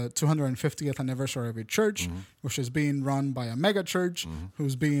the 250th anniversary of a church, which is being run by a mega church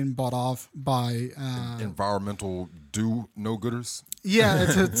who's being bought off by environmental do-no-gooders.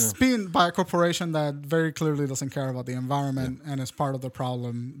 It's being by a corporation that very clearly doesn't care about the environment and is part of the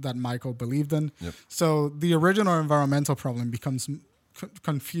problem that Michael believed in. So the original environmental problem becomes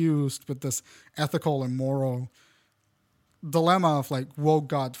confused with this ethical and moral dilemma of like, will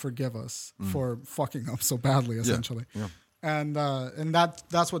God forgive us for fucking up so badly, essentially? And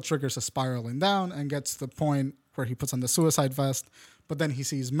that's what triggers a spiraling down and gets to the point where he puts on the suicide vest. But then he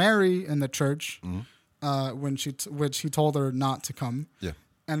sees Mary in the church which he told her not to come.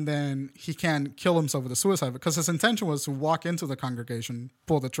 And then he can kill himself with a suicide because his intention was to walk into the congregation,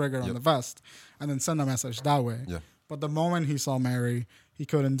 pull the trigger on the vest, and then send a message that way. But the moment he saw Mary, he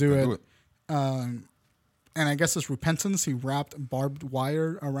couldn't do it. And I guess his repentance, he wrapped barbed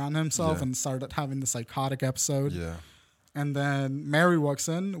wire around himself and started having the psychotic episode. And then Mary walks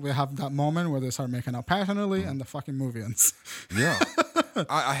in. We have that moment where they start making out passionately, and the fucking movie ends.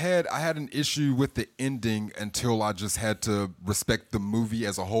 I had an issue with the ending until I just had to respect the movie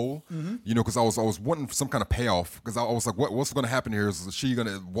as a whole. You know, because I was wanting some kind of payoff. Because I was like, what's going to happen here? Is she going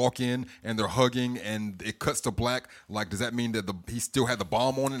to walk in and they're hugging and it cuts to black? Like, does that mean that he still had the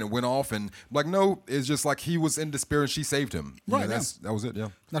bomb on it and went off? And I'm like, no, it's just like he was in despair and she saved him. You know, that was it.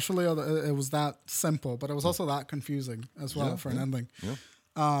 That's really it was that simple, but it was also that confusing as well for an ending.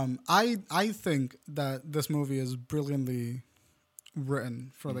 I think that this movie is brilliantly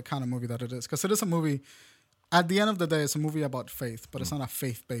written for the kind of movie that it is, because it is a movie, at the end of the day, it's a movie about faith, but it's not a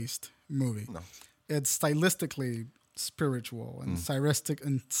faith-based movie. It's stylistically spiritual and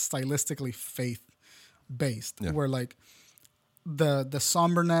stylistically faith-based, where like the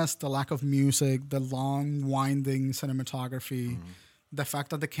somberness, the lack of music, the long winding cinematography, the fact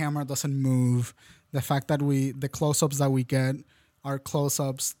that the camera doesn't move, the fact that the close-ups that we get are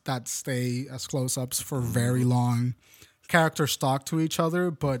close-ups that stay as close-ups for very long. Characters talk to each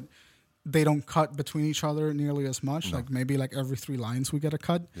other, but they don't cut between each other nearly as much. Like maybe like every 3 lines we get a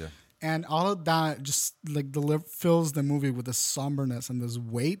cut. Yeah. And all of that just like fills the movie with this somberness and this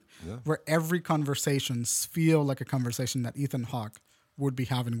weight where every conversation feel like a conversation that Ethan Hawke would be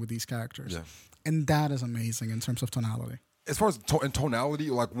having with these characters. Yeah. And that is amazing in terms of tonality. As far as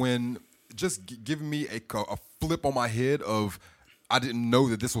tonality, like when just giving me a flip on my head of I didn't know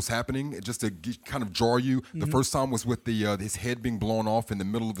that this was happening, just to kind of jar you. The first time was with his head being blown off in the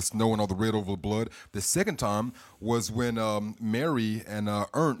middle of the snow and all the red over the blood. The second time was when Mary and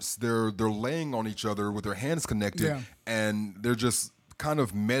Ernst, they're laying on each other with their hands connected, and they're just kind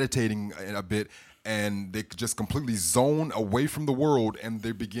of meditating a bit, and they just completely zone away from the world, and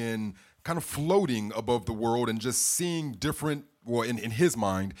they begin kind of floating above the world and just seeing different. Well, in his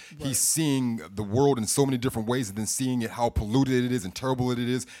mind, he's seeing the world in so many different ways, and then seeing it how polluted it is and terrible it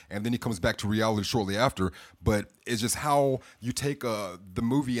is, and then he comes back to reality shortly after. But it's just how you take the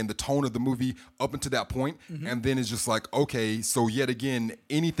movie and the tone of the movie up until that point, and then it's just like, okay, so yet again,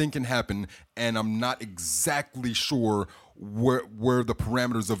 anything can happen, and I'm not exactly sure where the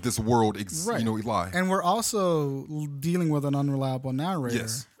parameters of this world lie. And we're also dealing with an unreliable narrator,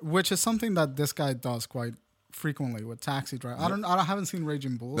 which is something that this guy does quite frequently with Taxi Driver. I haven't seen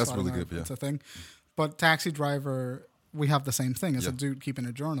Raging Bull. That's so really good. It's a thing, but Taxi Driver, we have the same thing. It's a dude keeping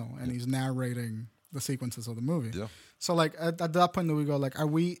a journal and he's narrating the sequences of the movie. Yeah. So like at that point, we go like, are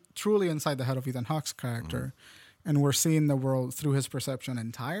we truly inside the head of Ethan Hawke's character, and we're seeing the world through his perception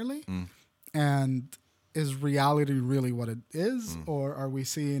entirely, and is reality really what it is, or are we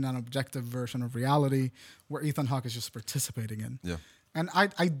seeing an objective version of reality where Ethan Hawke is just participating in? Yeah. And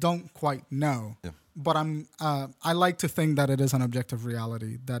I don't quite know, but I like to think that it is an objective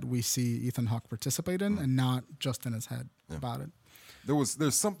reality that we see Ethan Hawke participate in, and not just in his head about it.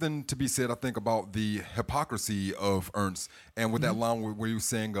 There's something to be said, I think, about the hypocrisy of Ernst, and with that line where you were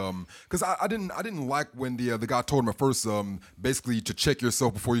saying, because I didn't like when the guy told him at first, basically to check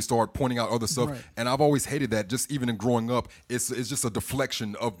yourself before you start pointing out other stuff, and I've always hated that. Just even in growing up, it's just a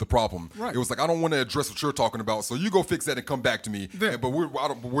deflection of the problem. Right. It was like, I don't want to address what you're talking about, so you go fix that and come back to me. Yeah. But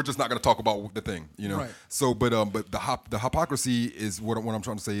we're just not going to talk about the thing, you know. Right. So, but the hypocrisy is what I'm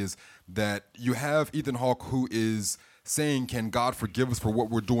trying to say is that you have Ethan Hawke who is saying, "Can God forgive us for what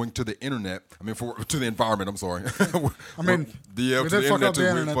we're doing to the internet?" I mean, to the environment. I'm sorry. I mean, we did fuck up the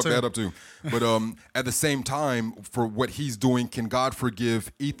internet too. That up too. But at the same time, for what he's doing, can God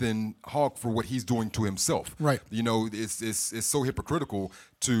forgive Ethan Hawke for what he's doing to himself? Right. You know, it's so hypocritical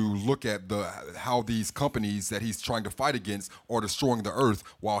to look at how these companies that he's trying to fight against are destroying the earth,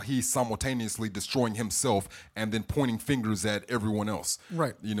 while he's simultaneously destroying himself and then pointing fingers at everyone else.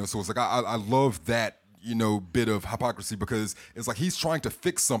 Right. You know, so it's like I love that, you know, bit of hypocrisy, because it's like he's trying to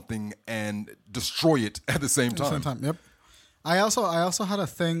fix something and destroy it at the same time. Yep. I also had a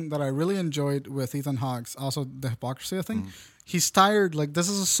thing that I really enjoyed with Ethan Hawke's, also the hypocrisy thing. He's tired. Like, this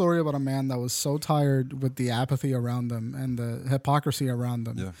is a story about a man that was so tired with the apathy around them and the hypocrisy around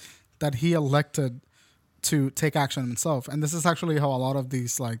them that he elected to take action himself. And this is actually how a lot of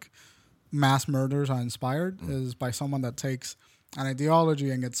these like mass murders are inspired, is by someone that takes an ideology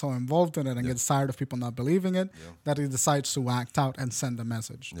and gets so involved in it and gets tired of people not believing it that he decides to act out and send a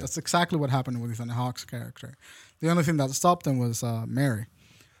message. That's exactly what happened with Ethan Hawke's character. The only thing that stopped him was Mary.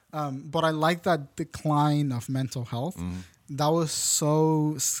 But I like that decline of mental health. That was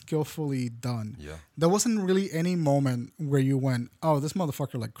so skillfully done. Yeah. There wasn't really any moment where you went, "Oh, this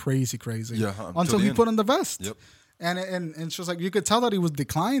motherfucker like crazy." Yeah, until he put on the vest. Yep. And it's just like, you could tell that he was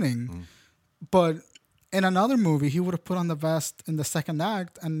declining, but in another movie, he would have put on the vest in the second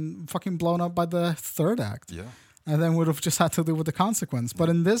act and fucking blown up by the third act. Yeah. And then would have just had to deal with the consequence. But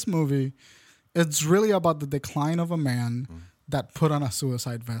in this movie, it's really about the decline of a man that put on a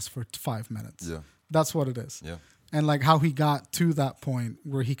suicide vest for 5 minutes. Yeah. That's what it is. Yeah. And like how he got to that point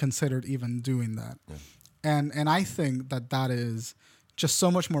where he considered even doing that. Yeah. And I think that is just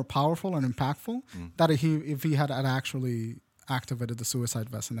so much more powerful and impactful that if he had actually activated the suicide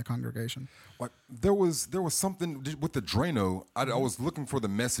vest in the congregation. Like there was something with the Drano. I was looking for the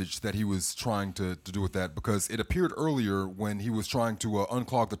message that he was trying to do with that, because it appeared earlier when he was trying to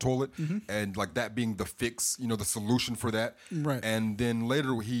unclog the toilet, and like that being the fix, you know, the solution for that. Right. And then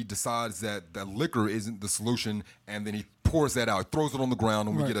later he decides that liquor isn't the solution, and then he pours that out, throws it on the ground,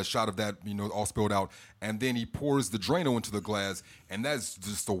 and we Right. get a shot of that, all spilled out. And then he pours the Drano into the glass, and that's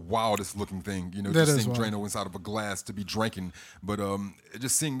just the wildest looking thing, That just is seeing wild. Drano inside of a glass to be drinking. But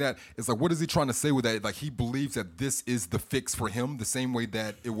just seeing that, it's like, what is he trying to say with that? Like, he believes that this is the fix for him, the same way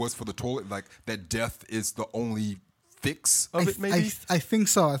that it was for the toilet, like that death is the only fix of it, maybe? I think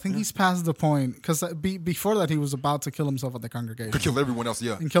so. I think he's past the point because before that he was about to kill himself at the congregation To kill everyone else,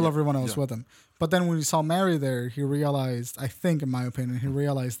 yeah. and kill Yeah. everyone else Yeah. with him. But then when he saw Mary there, he realized, I think in my opinion, he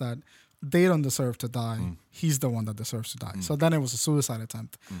realized that they don't deserve to die. Mm. He's the one that deserves to die. So then it was a suicide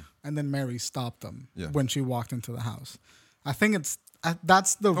attempt. And then Mary stopped them Yeah. when she walked into the house. I think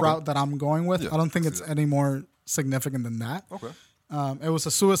that's the route that I'm going with. Yeah, I don't think I it's see that. any more significant than that. Okay. It was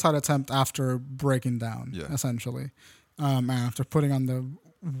a suicide attempt after breaking down, Yeah. essentially. And after putting on the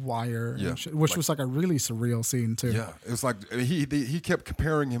wire, Yeah. and shit, which was like a really surreal scene too. Yeah, it was like he kept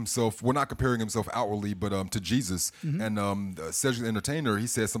comparing himself. Well, not comparing himself outwardly, but to Jesus. And Cedric the Entertainer, he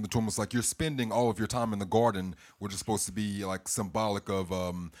said something to him was like, "You're spending all of your time in the garden, which is supposed to be like symbolic of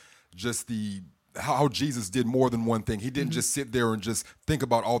just the." How Jesus did more than one thing. He didn't just sit there and just think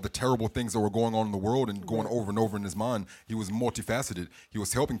about all the terrible things that were going on in the world and going over and over in his mind. He was multifaceted. He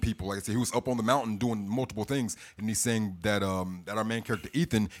was helping people. Like I said, he was up on the mountain doing multiple things. And he's saying that that our main character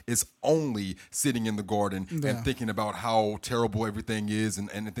Ethan is only sitting in the garden Yeah. and thinking about how terrible everything is and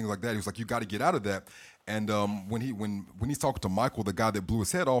things like that. He was like, you got to get out of that. And when he's talking to Michael, the guy that blew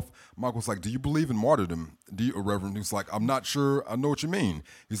his head off, Michael's like, "Do you believe in martyrdom, Reverend?" He's like, "I'm not sure. I know what you mean."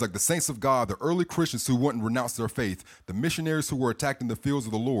 He's like, "The saints of God, the early Christians who wouldn't renounce their faith, the missionaries who were attacked in the fields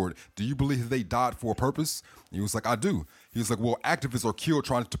of the Lord. Do you believe that they died for a purpose?" And he was like, "I do." He was like, "Well, activists are killed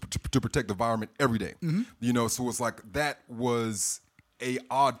trying to protect the environment every day." So it's like that was a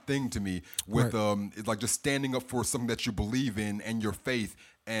odd thing to me with it's like just standing up for something that you believe in and your faith.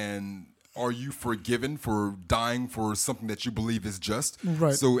 And are you forgiven for dying for something that you believe is just?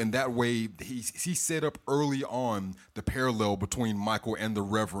 Right. So in that way, he set up early on the parallel between Michael and the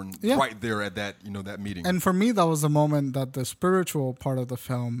Reverend right there at that that meeting. And for me, that was the moment that the spiritual part of the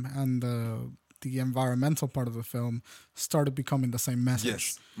film and the environmental part of the film started becoming the same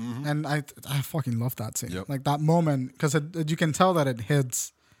message. Yes. And I fucking love that scene. Yep. Like that moment, because you can tell that it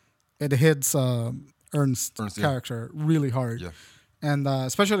hits Ernst's yeah. character really hard. Yeah. And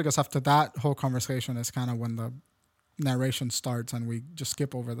especially because after that whole conversation is kind of when the narration starts and we just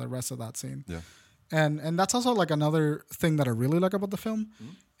skip over the rest of that scene. Yeah. And that's also like another thing that I really like about the film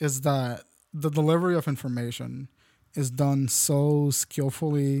is that the delivery of information is done so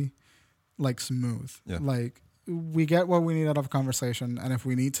skillfully, like smooth. Yeah. Like we get what we need out of a conversation, and if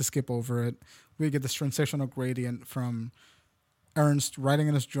we need to skip over it, we get this transitional gradient from Ernst writing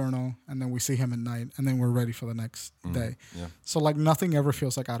in his journal, and then we see him at night, and then we're ready for the next day. Yeah. So like nothing ever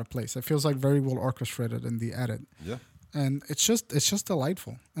feels like out of place. It feels like very well orchestrated in the edit. Yeah. And it's just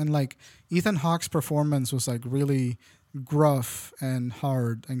delightful. And like Ethan Hawke's performance was like really gruff and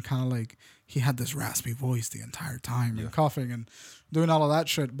hard and kind of like he had this raspy voice the entire time and coughing and doing all of that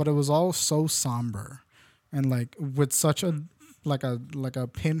shit, but it was all so somber and like with such a like a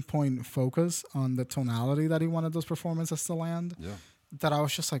pinpoint focus on the tonality that he wanted those performances to land. Yeah. That I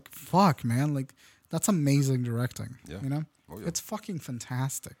was just like, fuck, man, like that's amazing directing. Yeah. You know? Oh, yeah. It's fucking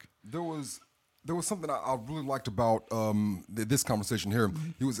fantastic. There was something I really liked about this conversation here.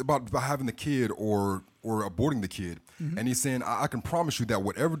 It was about having the kid or aborting the kid. And he's saying, I can promise you that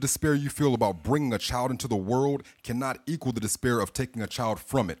whatever despair you feel about bringing a child into the world cannot equal the despair of taking a child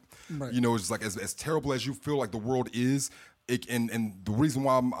from it. Right. It's just like as terrible as you feel like the world is, and the reason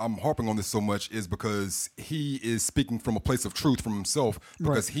why I'm harping on this so much is because he is speaking from a place of truth from himself,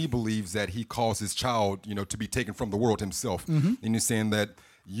 because he believes that he caused his child, to be taken from the world himself. And he's saying that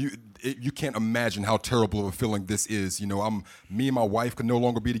you can't imagine how terrible of a feeling this is. Me and my wife could no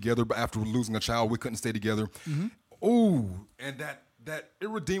longer be together, but after losing a child, we couldn't stay together. Oh, and that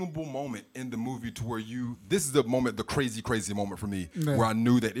irredeemable moment in the movie to where this is the moment, the crazy moment for me, where I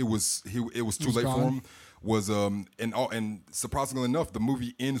knew that it was too late for him. Was and surprisingly enough, the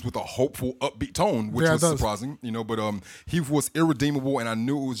movie ends with a hopeful, upbeat tone, which was surprising, But he was irredeemable, and I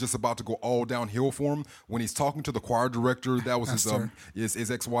knew it was just about to go all downhill for him when he's talking to the choir director. That was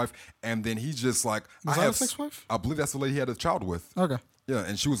his ex-wife, and then he's just like, Was that his ex-wife? I believe that's the lady he had a child with. Okay. Yeah,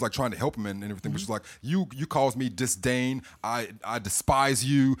 and she was like trying to help him and everything, but she's like, you caused me disdain. I despise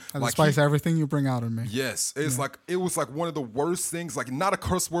you. I despise everything you bring out in me. Yes, it's like it was like one of the worst things. Like not a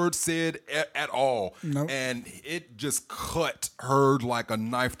curse word said at all, and it just cut her like a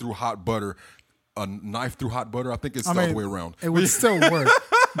knife through hot butter. A knife through hot butter. I think it's the other way around. It would still work.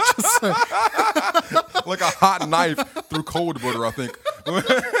 Just like a hot knife through cold butter. I think.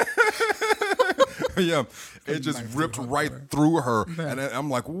 yeah, it just ripped right through her, and I'm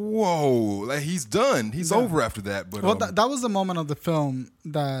like, whoa, like he's done. He's over after that. But well, that was the moment of the film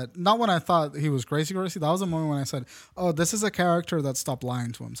that not when I thought he was Gracie. That was the moment when I said, "Oh, this is a character that stopped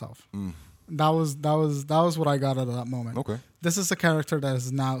lying to himself." That was what I got out of that moment. Okay, this is a character that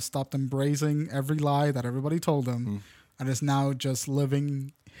has now stopped embracing every lie that everybody told him, and is now just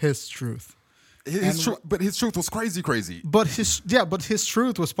living his truth. But his truth was crazy. But his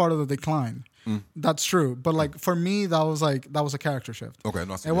truth was part of the decline. That's true. But like for me, that was a character shift. Okay,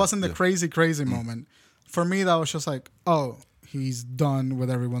 no, it wasn't the crazy moment. For me, that was just like, oh, he's done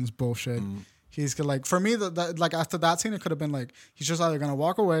with everyone's bullshit. He's like, for me, that like after that scene, it could have been like he's just either gonna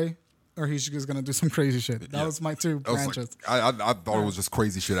walk away or he's just gonna do some crazy shit. That was my two branches. Like, I thought it was just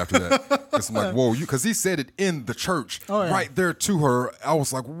crazy shit after that. Because I'm like, whoa, because he said it in the church right there to her. I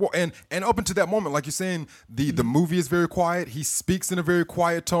was like, whoa, and up until that moment, like you're saying, the movie is very quiet. He speaks in a very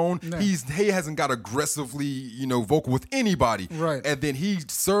quiet tone. Yeah. He hasn't got aggressively, vocal with anybody. Right. And then he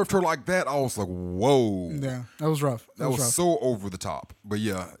served her like that. I was like, whoa. Yeah, that was rough. That was rough. So over the top. But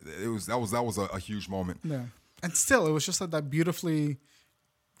yeah, that was a huge moment. Yeah, and still, it was just like that beautifully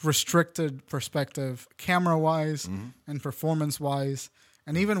restricted perspective, camera-wise and performance-wise.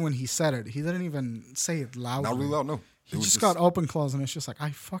 And even when he said it, he didn't even say it loudly. Not really loud, no. He just got open close, and it's just like, I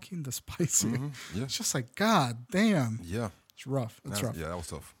fucking despise you. Yeah. It's just like, God damn. Yeah. It's rough. It's rough. Yeah, that was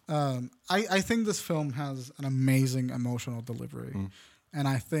tough. I think this film has an amazing emotional delivery. And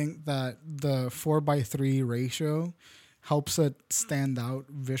I think that the 4:3 ratio helps it stand out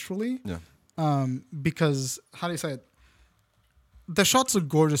visually. Yeah. Because, how do you say it? The shots are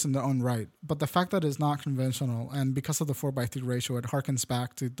gorgeous in their own right, but the fact that it's not conventional, and because of the 4:3 ratio, it harkens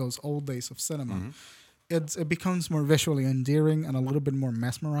back to those old days of cinema. It becomes more visually endearing and a little bit more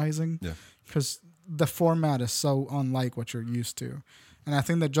mesmerizing. Yeah. Because the format is so unlike what you're used to. And I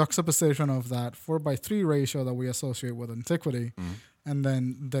think the juxtaposition of that 4:3 ratio that we associate with antiquity, and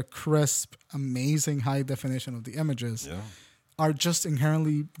then the crisp, amazing high definition of the images are just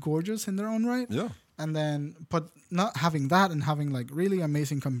inherently gorgeous in their own right. Yeah. And then, but not having that and having like really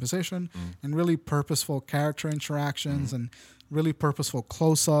amazing composition and really purposeful character interactions and really purposeful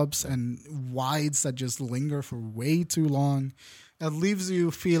close-ups and wides that just linger for way too long, it leaves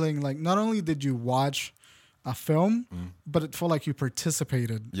you feeling like not only did you watch a film, but it felt like you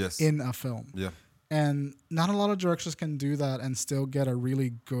participated in a film. Yeah. And not a lot of directors can do that and still get a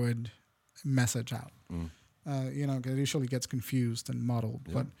really good message out. It usually gets confused and muddled,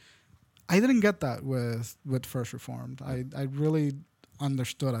 but I didn't get that with First Reformed. I really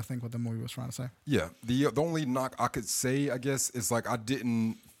understood, I think, what the movie was trying to say. Yeah. The only knock I could say, I guess, is like I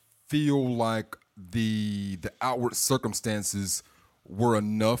didn't feel like the outward circumstances were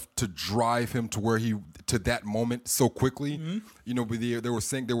enough to drive him to that moment so quickly. But they were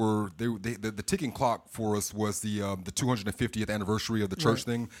saying the ticking clock for us was the 250th anniversary of the church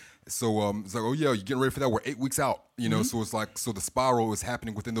thing. So it's like, oh yeah, you're getting ready for that. We're 8 weeks out, So it's like, so the spiral is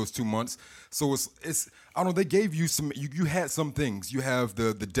happening within those 2 months. So it's I don't know. They gave you some. You had some things. You have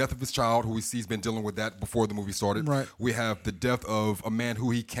the death of his child, who we see has been dealing with that before the movie started. Right. We have the death of a man who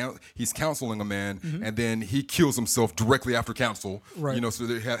he's counseling a man, and then he kills himself directly after counsel. Right. So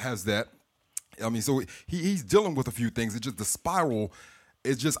there has that. I mean, so he's dealing with a few things. It's just the spiral.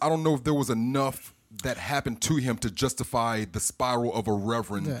 It's just I don't know if there was enough that happened to him to justify the spiral of a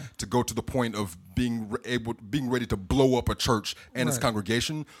reverend to go to the point of being ready to blow up a church and its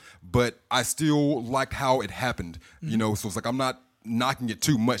congregation. But I still liked how it happened. So it's like I'm not knocking it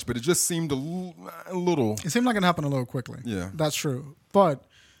too much, but it just seemed a little. It seemed like it happened a little quickly. Yeah, that's true. But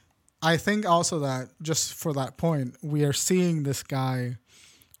I think also that just for that point, we are seeing this guy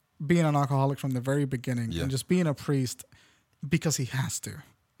being an alcoholic from the very beginning and just being a priest because he has to.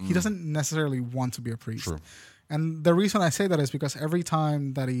 He doesn't necessarily want to be a priest. True. And the reason I say that is because every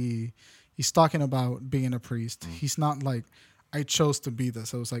time that he's talking about being a priest, he's not like, I chose to be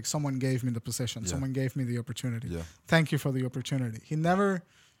this. It was like, someone gave me the position. Someone gave me the opportunity. Yeah. Thank you for the opportunity. He never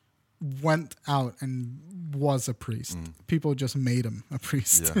went out and was a priest. People just made him a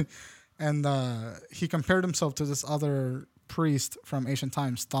priest. Yeah. And he compared himself to this other priest from ancient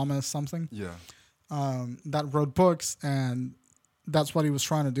times, Thomas something. Yeah. That wrote books, and that's what he was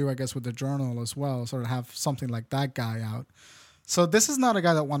trying to do, I guess, with the journal as well, sort of have something like that guy out. So this is not a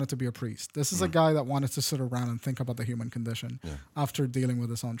guy that wanted to be a priest. This is a guy that wanted to sit around and think about the human condition after dealing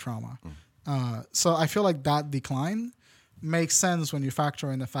with his own trauma. So I feel like that decline makes sense when you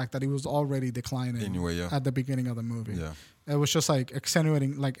factor in the fact that he was already declining at the beginning of the movie. Yeah. It was just like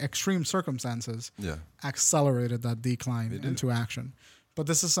extenuating, like extreme circumstances accelerated that decline into action. But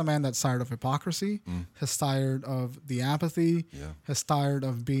this is a man that's tired of hypocrisy, has tired of the apathy, has tired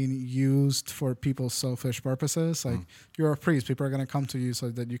of being used for people's selfish purposes. Like, you're a priest. People are going to come to you so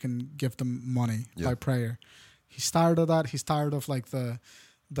that you can give them money by prayer. He's tired of that. He's tired of, like, the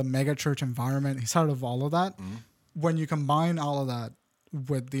mega church environment. He's tired of all of that. When you combine all of that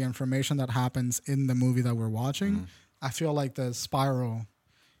with the information that happens in the movie that we're watching, I feel like the spiral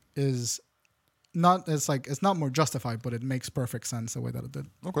is... it's not more justified, but it makes perfect sense the way that it did.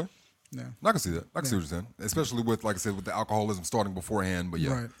 Okay. Yeah. I can see that. I can see what you're saying. Especially with, like I said, with the alcoholism starting beforehand. But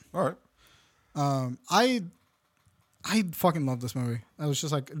yeah. Right. All right. I fucking love this movie. I was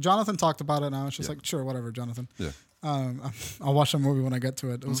just like, Jonathan talked about it, and I was just like, sure, whatever, Jonathan. Yeah. I'll watch the movie when I get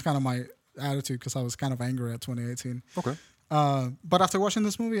to it. It was kind of my attitude because I was kind of angry at 2018. Okay. But after watching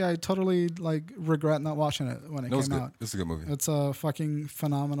this movie, I totally like regret not watching it when it came out. It's a good movie. It's a fucking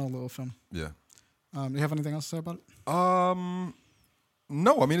phenomenal little film. Yeah. Do you have anything else to say about it?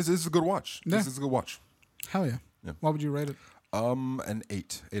 No. I mean, it's a good watch. Yeah. It's a good watch. Hell yeah. What would you rate it? An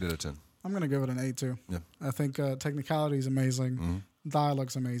 8 out of 10. I'm gonna give it an 8 too. Yeah. I think technicality is amazing.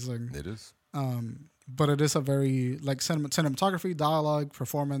 Dialogue's amazing. It is. But it is a very like cinematography, dialogue,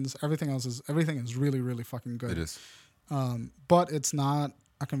 performance. Everything is really, really fucking good. It is. But it's not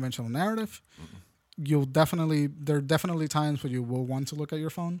a conventional narrative. There are definitely times where you will want to look at your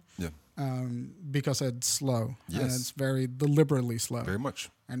phone. Yeah. Because it's slow. Yes. And it's very deliberately slow. Very much.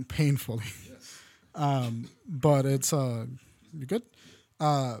 And painfully. Yes. But it's you good?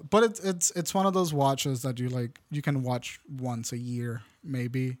 But it's one of those watches that you can watch once a year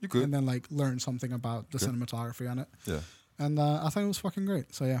maybe. You could. And then like learn something about the cinematography on it. Yeah. And I think it was fucking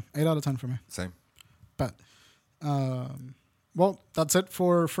great. So yeah, 8 out of 10 for me. Same. But well, that's it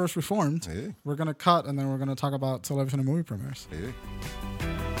for First Reformed. Hey. We're gonna cut and then we're gonna talk about television and movie premieres. Hey.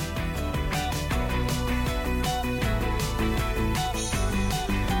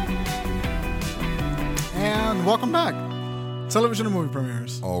 And welcome back. Television and movie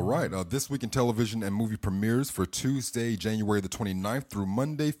premieres. All right. This week in television and movie premieres for Tuesday, January the 29th through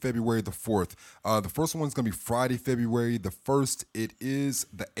Monday, February the 4th. The first one's going to be Friday, February the 1st. It is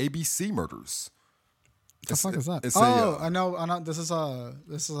the ABC Murders. The fuck is that? I know. This is a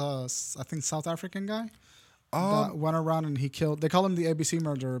I think South African guy that went around and he killed. They call him the ABC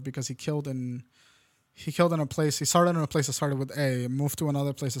murderer because he killed in a place. He started in a place that started with A, moved to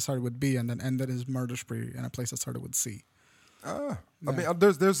another place that started with B, and then ended his murder spree in a place that started with C. I mean,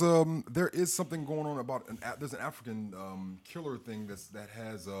 there is something going on about there's an African killer thing that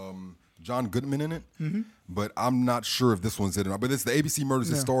has John Goodman in it, but I'm not sure if this one's it or not. But it's the ABC Murders.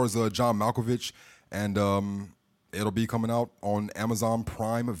 It stars John Malkovich, and it'll be coming out on Amazon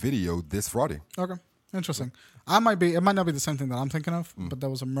Prime Video this Friday. Okay, interesting. It might not be the same thing that I'm thinking of, but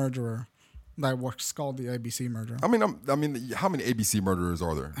there was a murderer that was called the ABC murderer. I mean, how many ABC murderers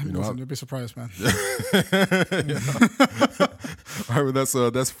are there? You'd be surprised, man. All right,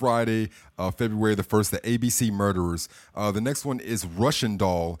 well, that's Friday, February the 1st, the ABC Murderers. The next one is Russian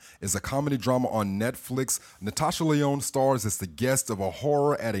Doll. It's a comedy drama on Netflix. Natasha Lyonne stars as the guest of a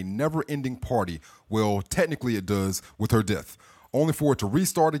horror at a never-ending party. Well, technically it does, with her death, only for it to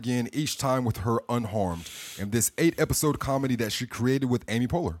restart again each time with her unharmed. And this 8-episode comedy that she created with Amy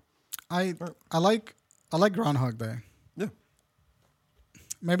Poehler. I like Groundhog Day. Yeah.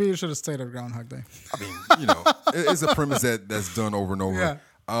 Maybe you should have stayed at Groundhog Day. I mean, it's a premise that's done over and over. Yeah.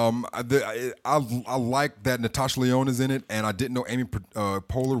 I like that Natasha Lyonne is in it, and I didn't know Amy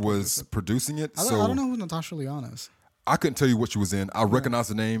Poehler was producing it. I don't know who Natasha Lyonne is. I couldn't tell you what she was in. I recognize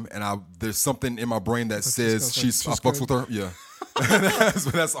the name, and there's something in my brain that says I fucks with her. Yeah.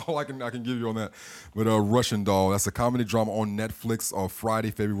 that's all I can give you on that. But Russian Doll, that's a comedy drama on Netflix on Friday,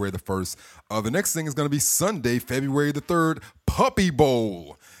 February the 1st. The next thing is going to be Sunday, February the 3rd, Puppy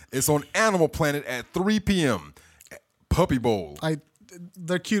Bowl. It's on Animal Planet at 3 p.m. Puppy Bowl.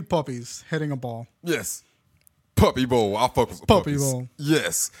 They're cute puppies hitting a ball. Yes. Puppy Bowl. I'll fuck with Puppy puppies. Bowl.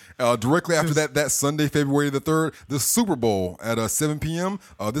 Yes. Directly after that Sunday, February the 3rd, the Super Bowl at 7 p.m.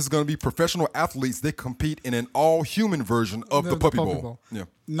 This is going to be professional athletes. They compete in an all-human version of the Puppy Bowl. Yeah.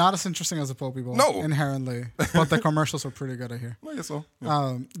 Not as interesting as the Puppy Bowl. No. Inherently. But the commercials are pretty good, I hear. I guess so.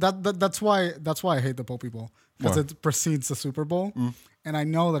 Yeah. That's why I hate the Puppy Bowl. Because it precedes the Super Bowl. And I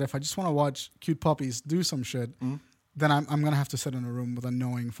know that if I just want to watch cute puppies do some shit, then I'm going to have to sit in a room with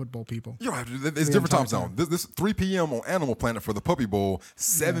annoying football people. You don't have to. It's different time zone. This 3 p.m. on Animal Planet for the Puppy Bowl,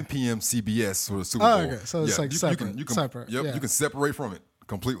 7 p.m. CBS for the Super Bowl. Okay. So it's like separate. You can, separate. Yep, yeah. you can separate from it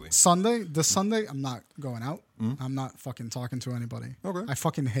completely. Sunday, I'm not going out. I'm not fucking talking to anybody. Okay. I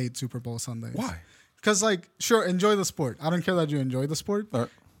fucking hate Super Bowl Sundays. Why? Because, sure, enjoy the sport. I don't care that you enjoy the sport. All right.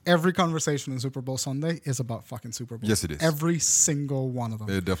 every conversation in Super Bowl Sunday is about fucking Super Bowl. Yes, it is. Every single one of them.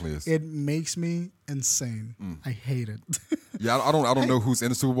 It definitely is. It makes me insane. I hate it. Yeah, I don't know who's in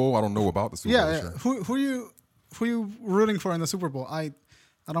the Super Bowl. I don't know about the Super Bowl. yeah. Sure. Who you rooting for in the Super Bowl? I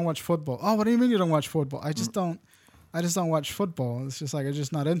don't watch football. Oh, what do you mean you don't watch football? I just don't watch football. It's just like I'm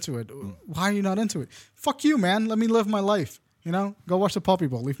just not into it. Why are you not into it? Fuck you, man. Let me live my life. You know, go watch the Puppy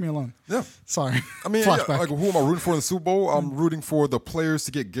Bowl. Leave me alone. Yeah. Sorry. I mean, yeah, like who am I rooting for in the Super Bowl? I'm rooting for the players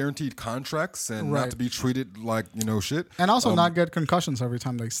to get guaranteed contracts and not to be treated like, shit. And also not get concussions every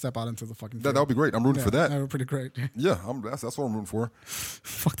time they step out into the fucking field. That would be great. I'm rooting for that. That would be pretty great. Yeah, that's what I'm rooting for.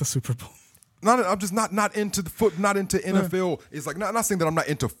 Fuck the Super Bowl. I'm just not into not into NFL. It's like not saying that I'm not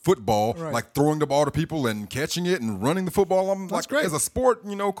into football, like throwing the ball to people and catching it and running the football. I'm That's like great. as a sport,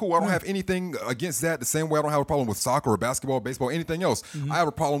 cool. I don't have anything against that. The same way I don't have a problem with soccer or basketball, baseball, anything else. I have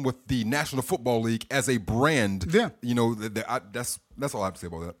a problem with the National Football League as a brand. Yeah. That's all I have to say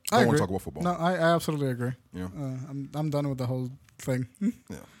about that. I don't want agree. to talk about football. No, I absolutely agree. Yeah. I'm done with the whole thing.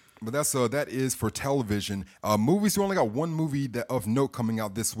 Yeah. But that is for television. Movies, we only got one movie of note coming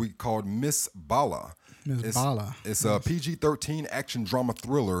out this week called Miss Bala. Bala. It's a PG-13 action drama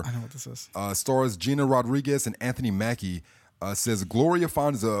thriller. I know what this is. Stars Gina Rodriguez and Anthony Mackie. Says Gloria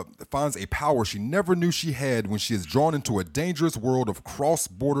finds a power she never knew she had when she is drawn into a dangerous world of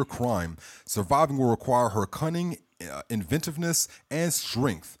cross-border crime. Surviving will require her cunning, inventiveness, and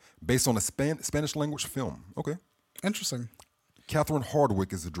strength. Based on a Spanish language film. Okay. Interesting. Catherine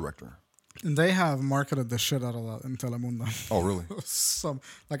Hardwicke is the director. And they have marketed the shit out of that in Telemundo. Oh, really?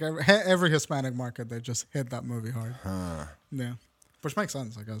 Every Hispanic market, they just hit that movie hard. Yeah. Which makes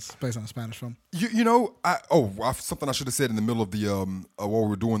sense, I guess, based on a Spanish film. Something I should have said in the middle of the while we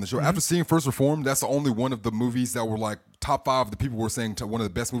were doing the show. After seeing First Reformed, that's the only one of the movies that were like top 5. The people were saying to one of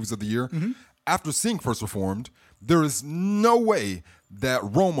the best movies of the year. After seeing First Reformed, there is no way that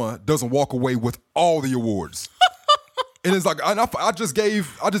Roma doesn't walk away with all the awards. And it's like I just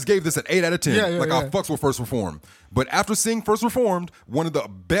gave this an 8 out of 10. I fucks with First Reformed. But after seeing First Reformed, one of the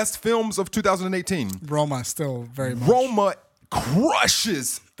best films of 2018, Roma still very much. Roma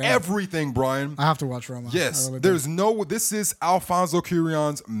crushes everything, Brian. I have to watch Roma. Yes, really this is Alfonso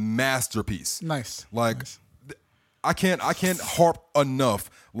Cuarón's masterpiece. Nice. I can't harp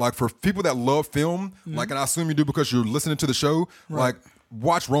enough. Like for people that love film, and I assume you do because you're listening to the show. Right.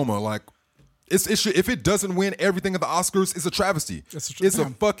 Watch Roma. If it doesn't win everything at the Oscars, it's a travesty. It's a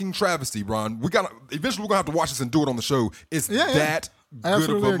fucking travesty, Brian. Eventually we're gonna have to watch this and do it on the show. It's that good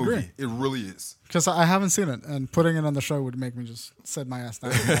of a movie. It really is. Because I haven't seen it, and putting it on the show would make me just sit my ass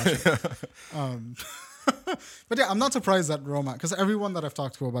down and watch it. But yeah, I'm not surprised that Roma, because everyone that I've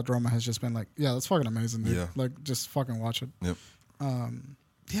talked to about Roma has just been like, yeah, that's fucking amazing, dude. Yeah. Just fucking watch it. Yep.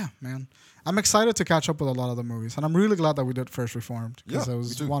 Yeah, man. I'm excited to catch up with a lot of the movies, and I'm really glad that we did First Reformed, because it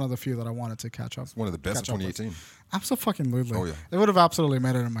was one of the few that I wanted to catch up. It's one of the best of 2018. Absolutely. Oh, yeah. It would have absolutely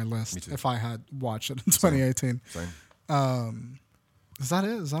made it in my list if I had watched it in 2018. Same. Is that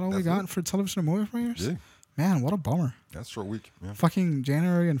it? Is that all we got for television and movie premieres? Yeah. Man, what a bummer. That's a short week. Yeah. Fucking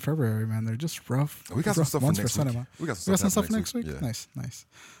January and February, man. They're just rough. We got some stuff for next week. Cinema. We got some stuff for next week? Yeah. Nice.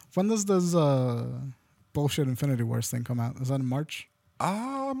 When does this bullshit Infinity Wars thing come out? Is that in March?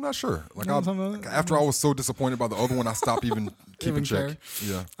 I'm not sure. After I was so disappointed by the other one, I stopped even keeping check.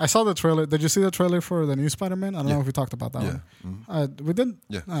 Yeah. I saw the trailer. Did you see the trailer for the new Spider-Man? I don't know if we talked about that one. Mm-hmm. We did?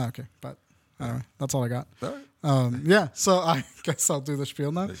 Yeah. Oh, okay. But anyway, that's all I got. All right. So I guess I'll do the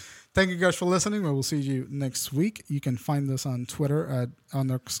spiel now. Thank you guys for listening. We will see you next week. You can find us on Twitter at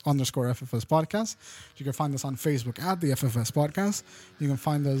 _FFS Podcast. You can find us on Facebook at the FFS Podcast. You can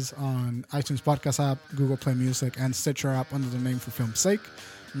find us on iTunes Podcast app, Google Play Music, and Stitcher app under the name For Film's Sake.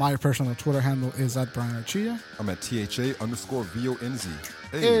 My personal Twitter handle is at Brian Archilla. I'm at THA_VONZ.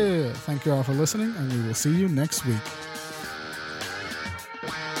 Hey. Thank you all for listening, and we will see you next week.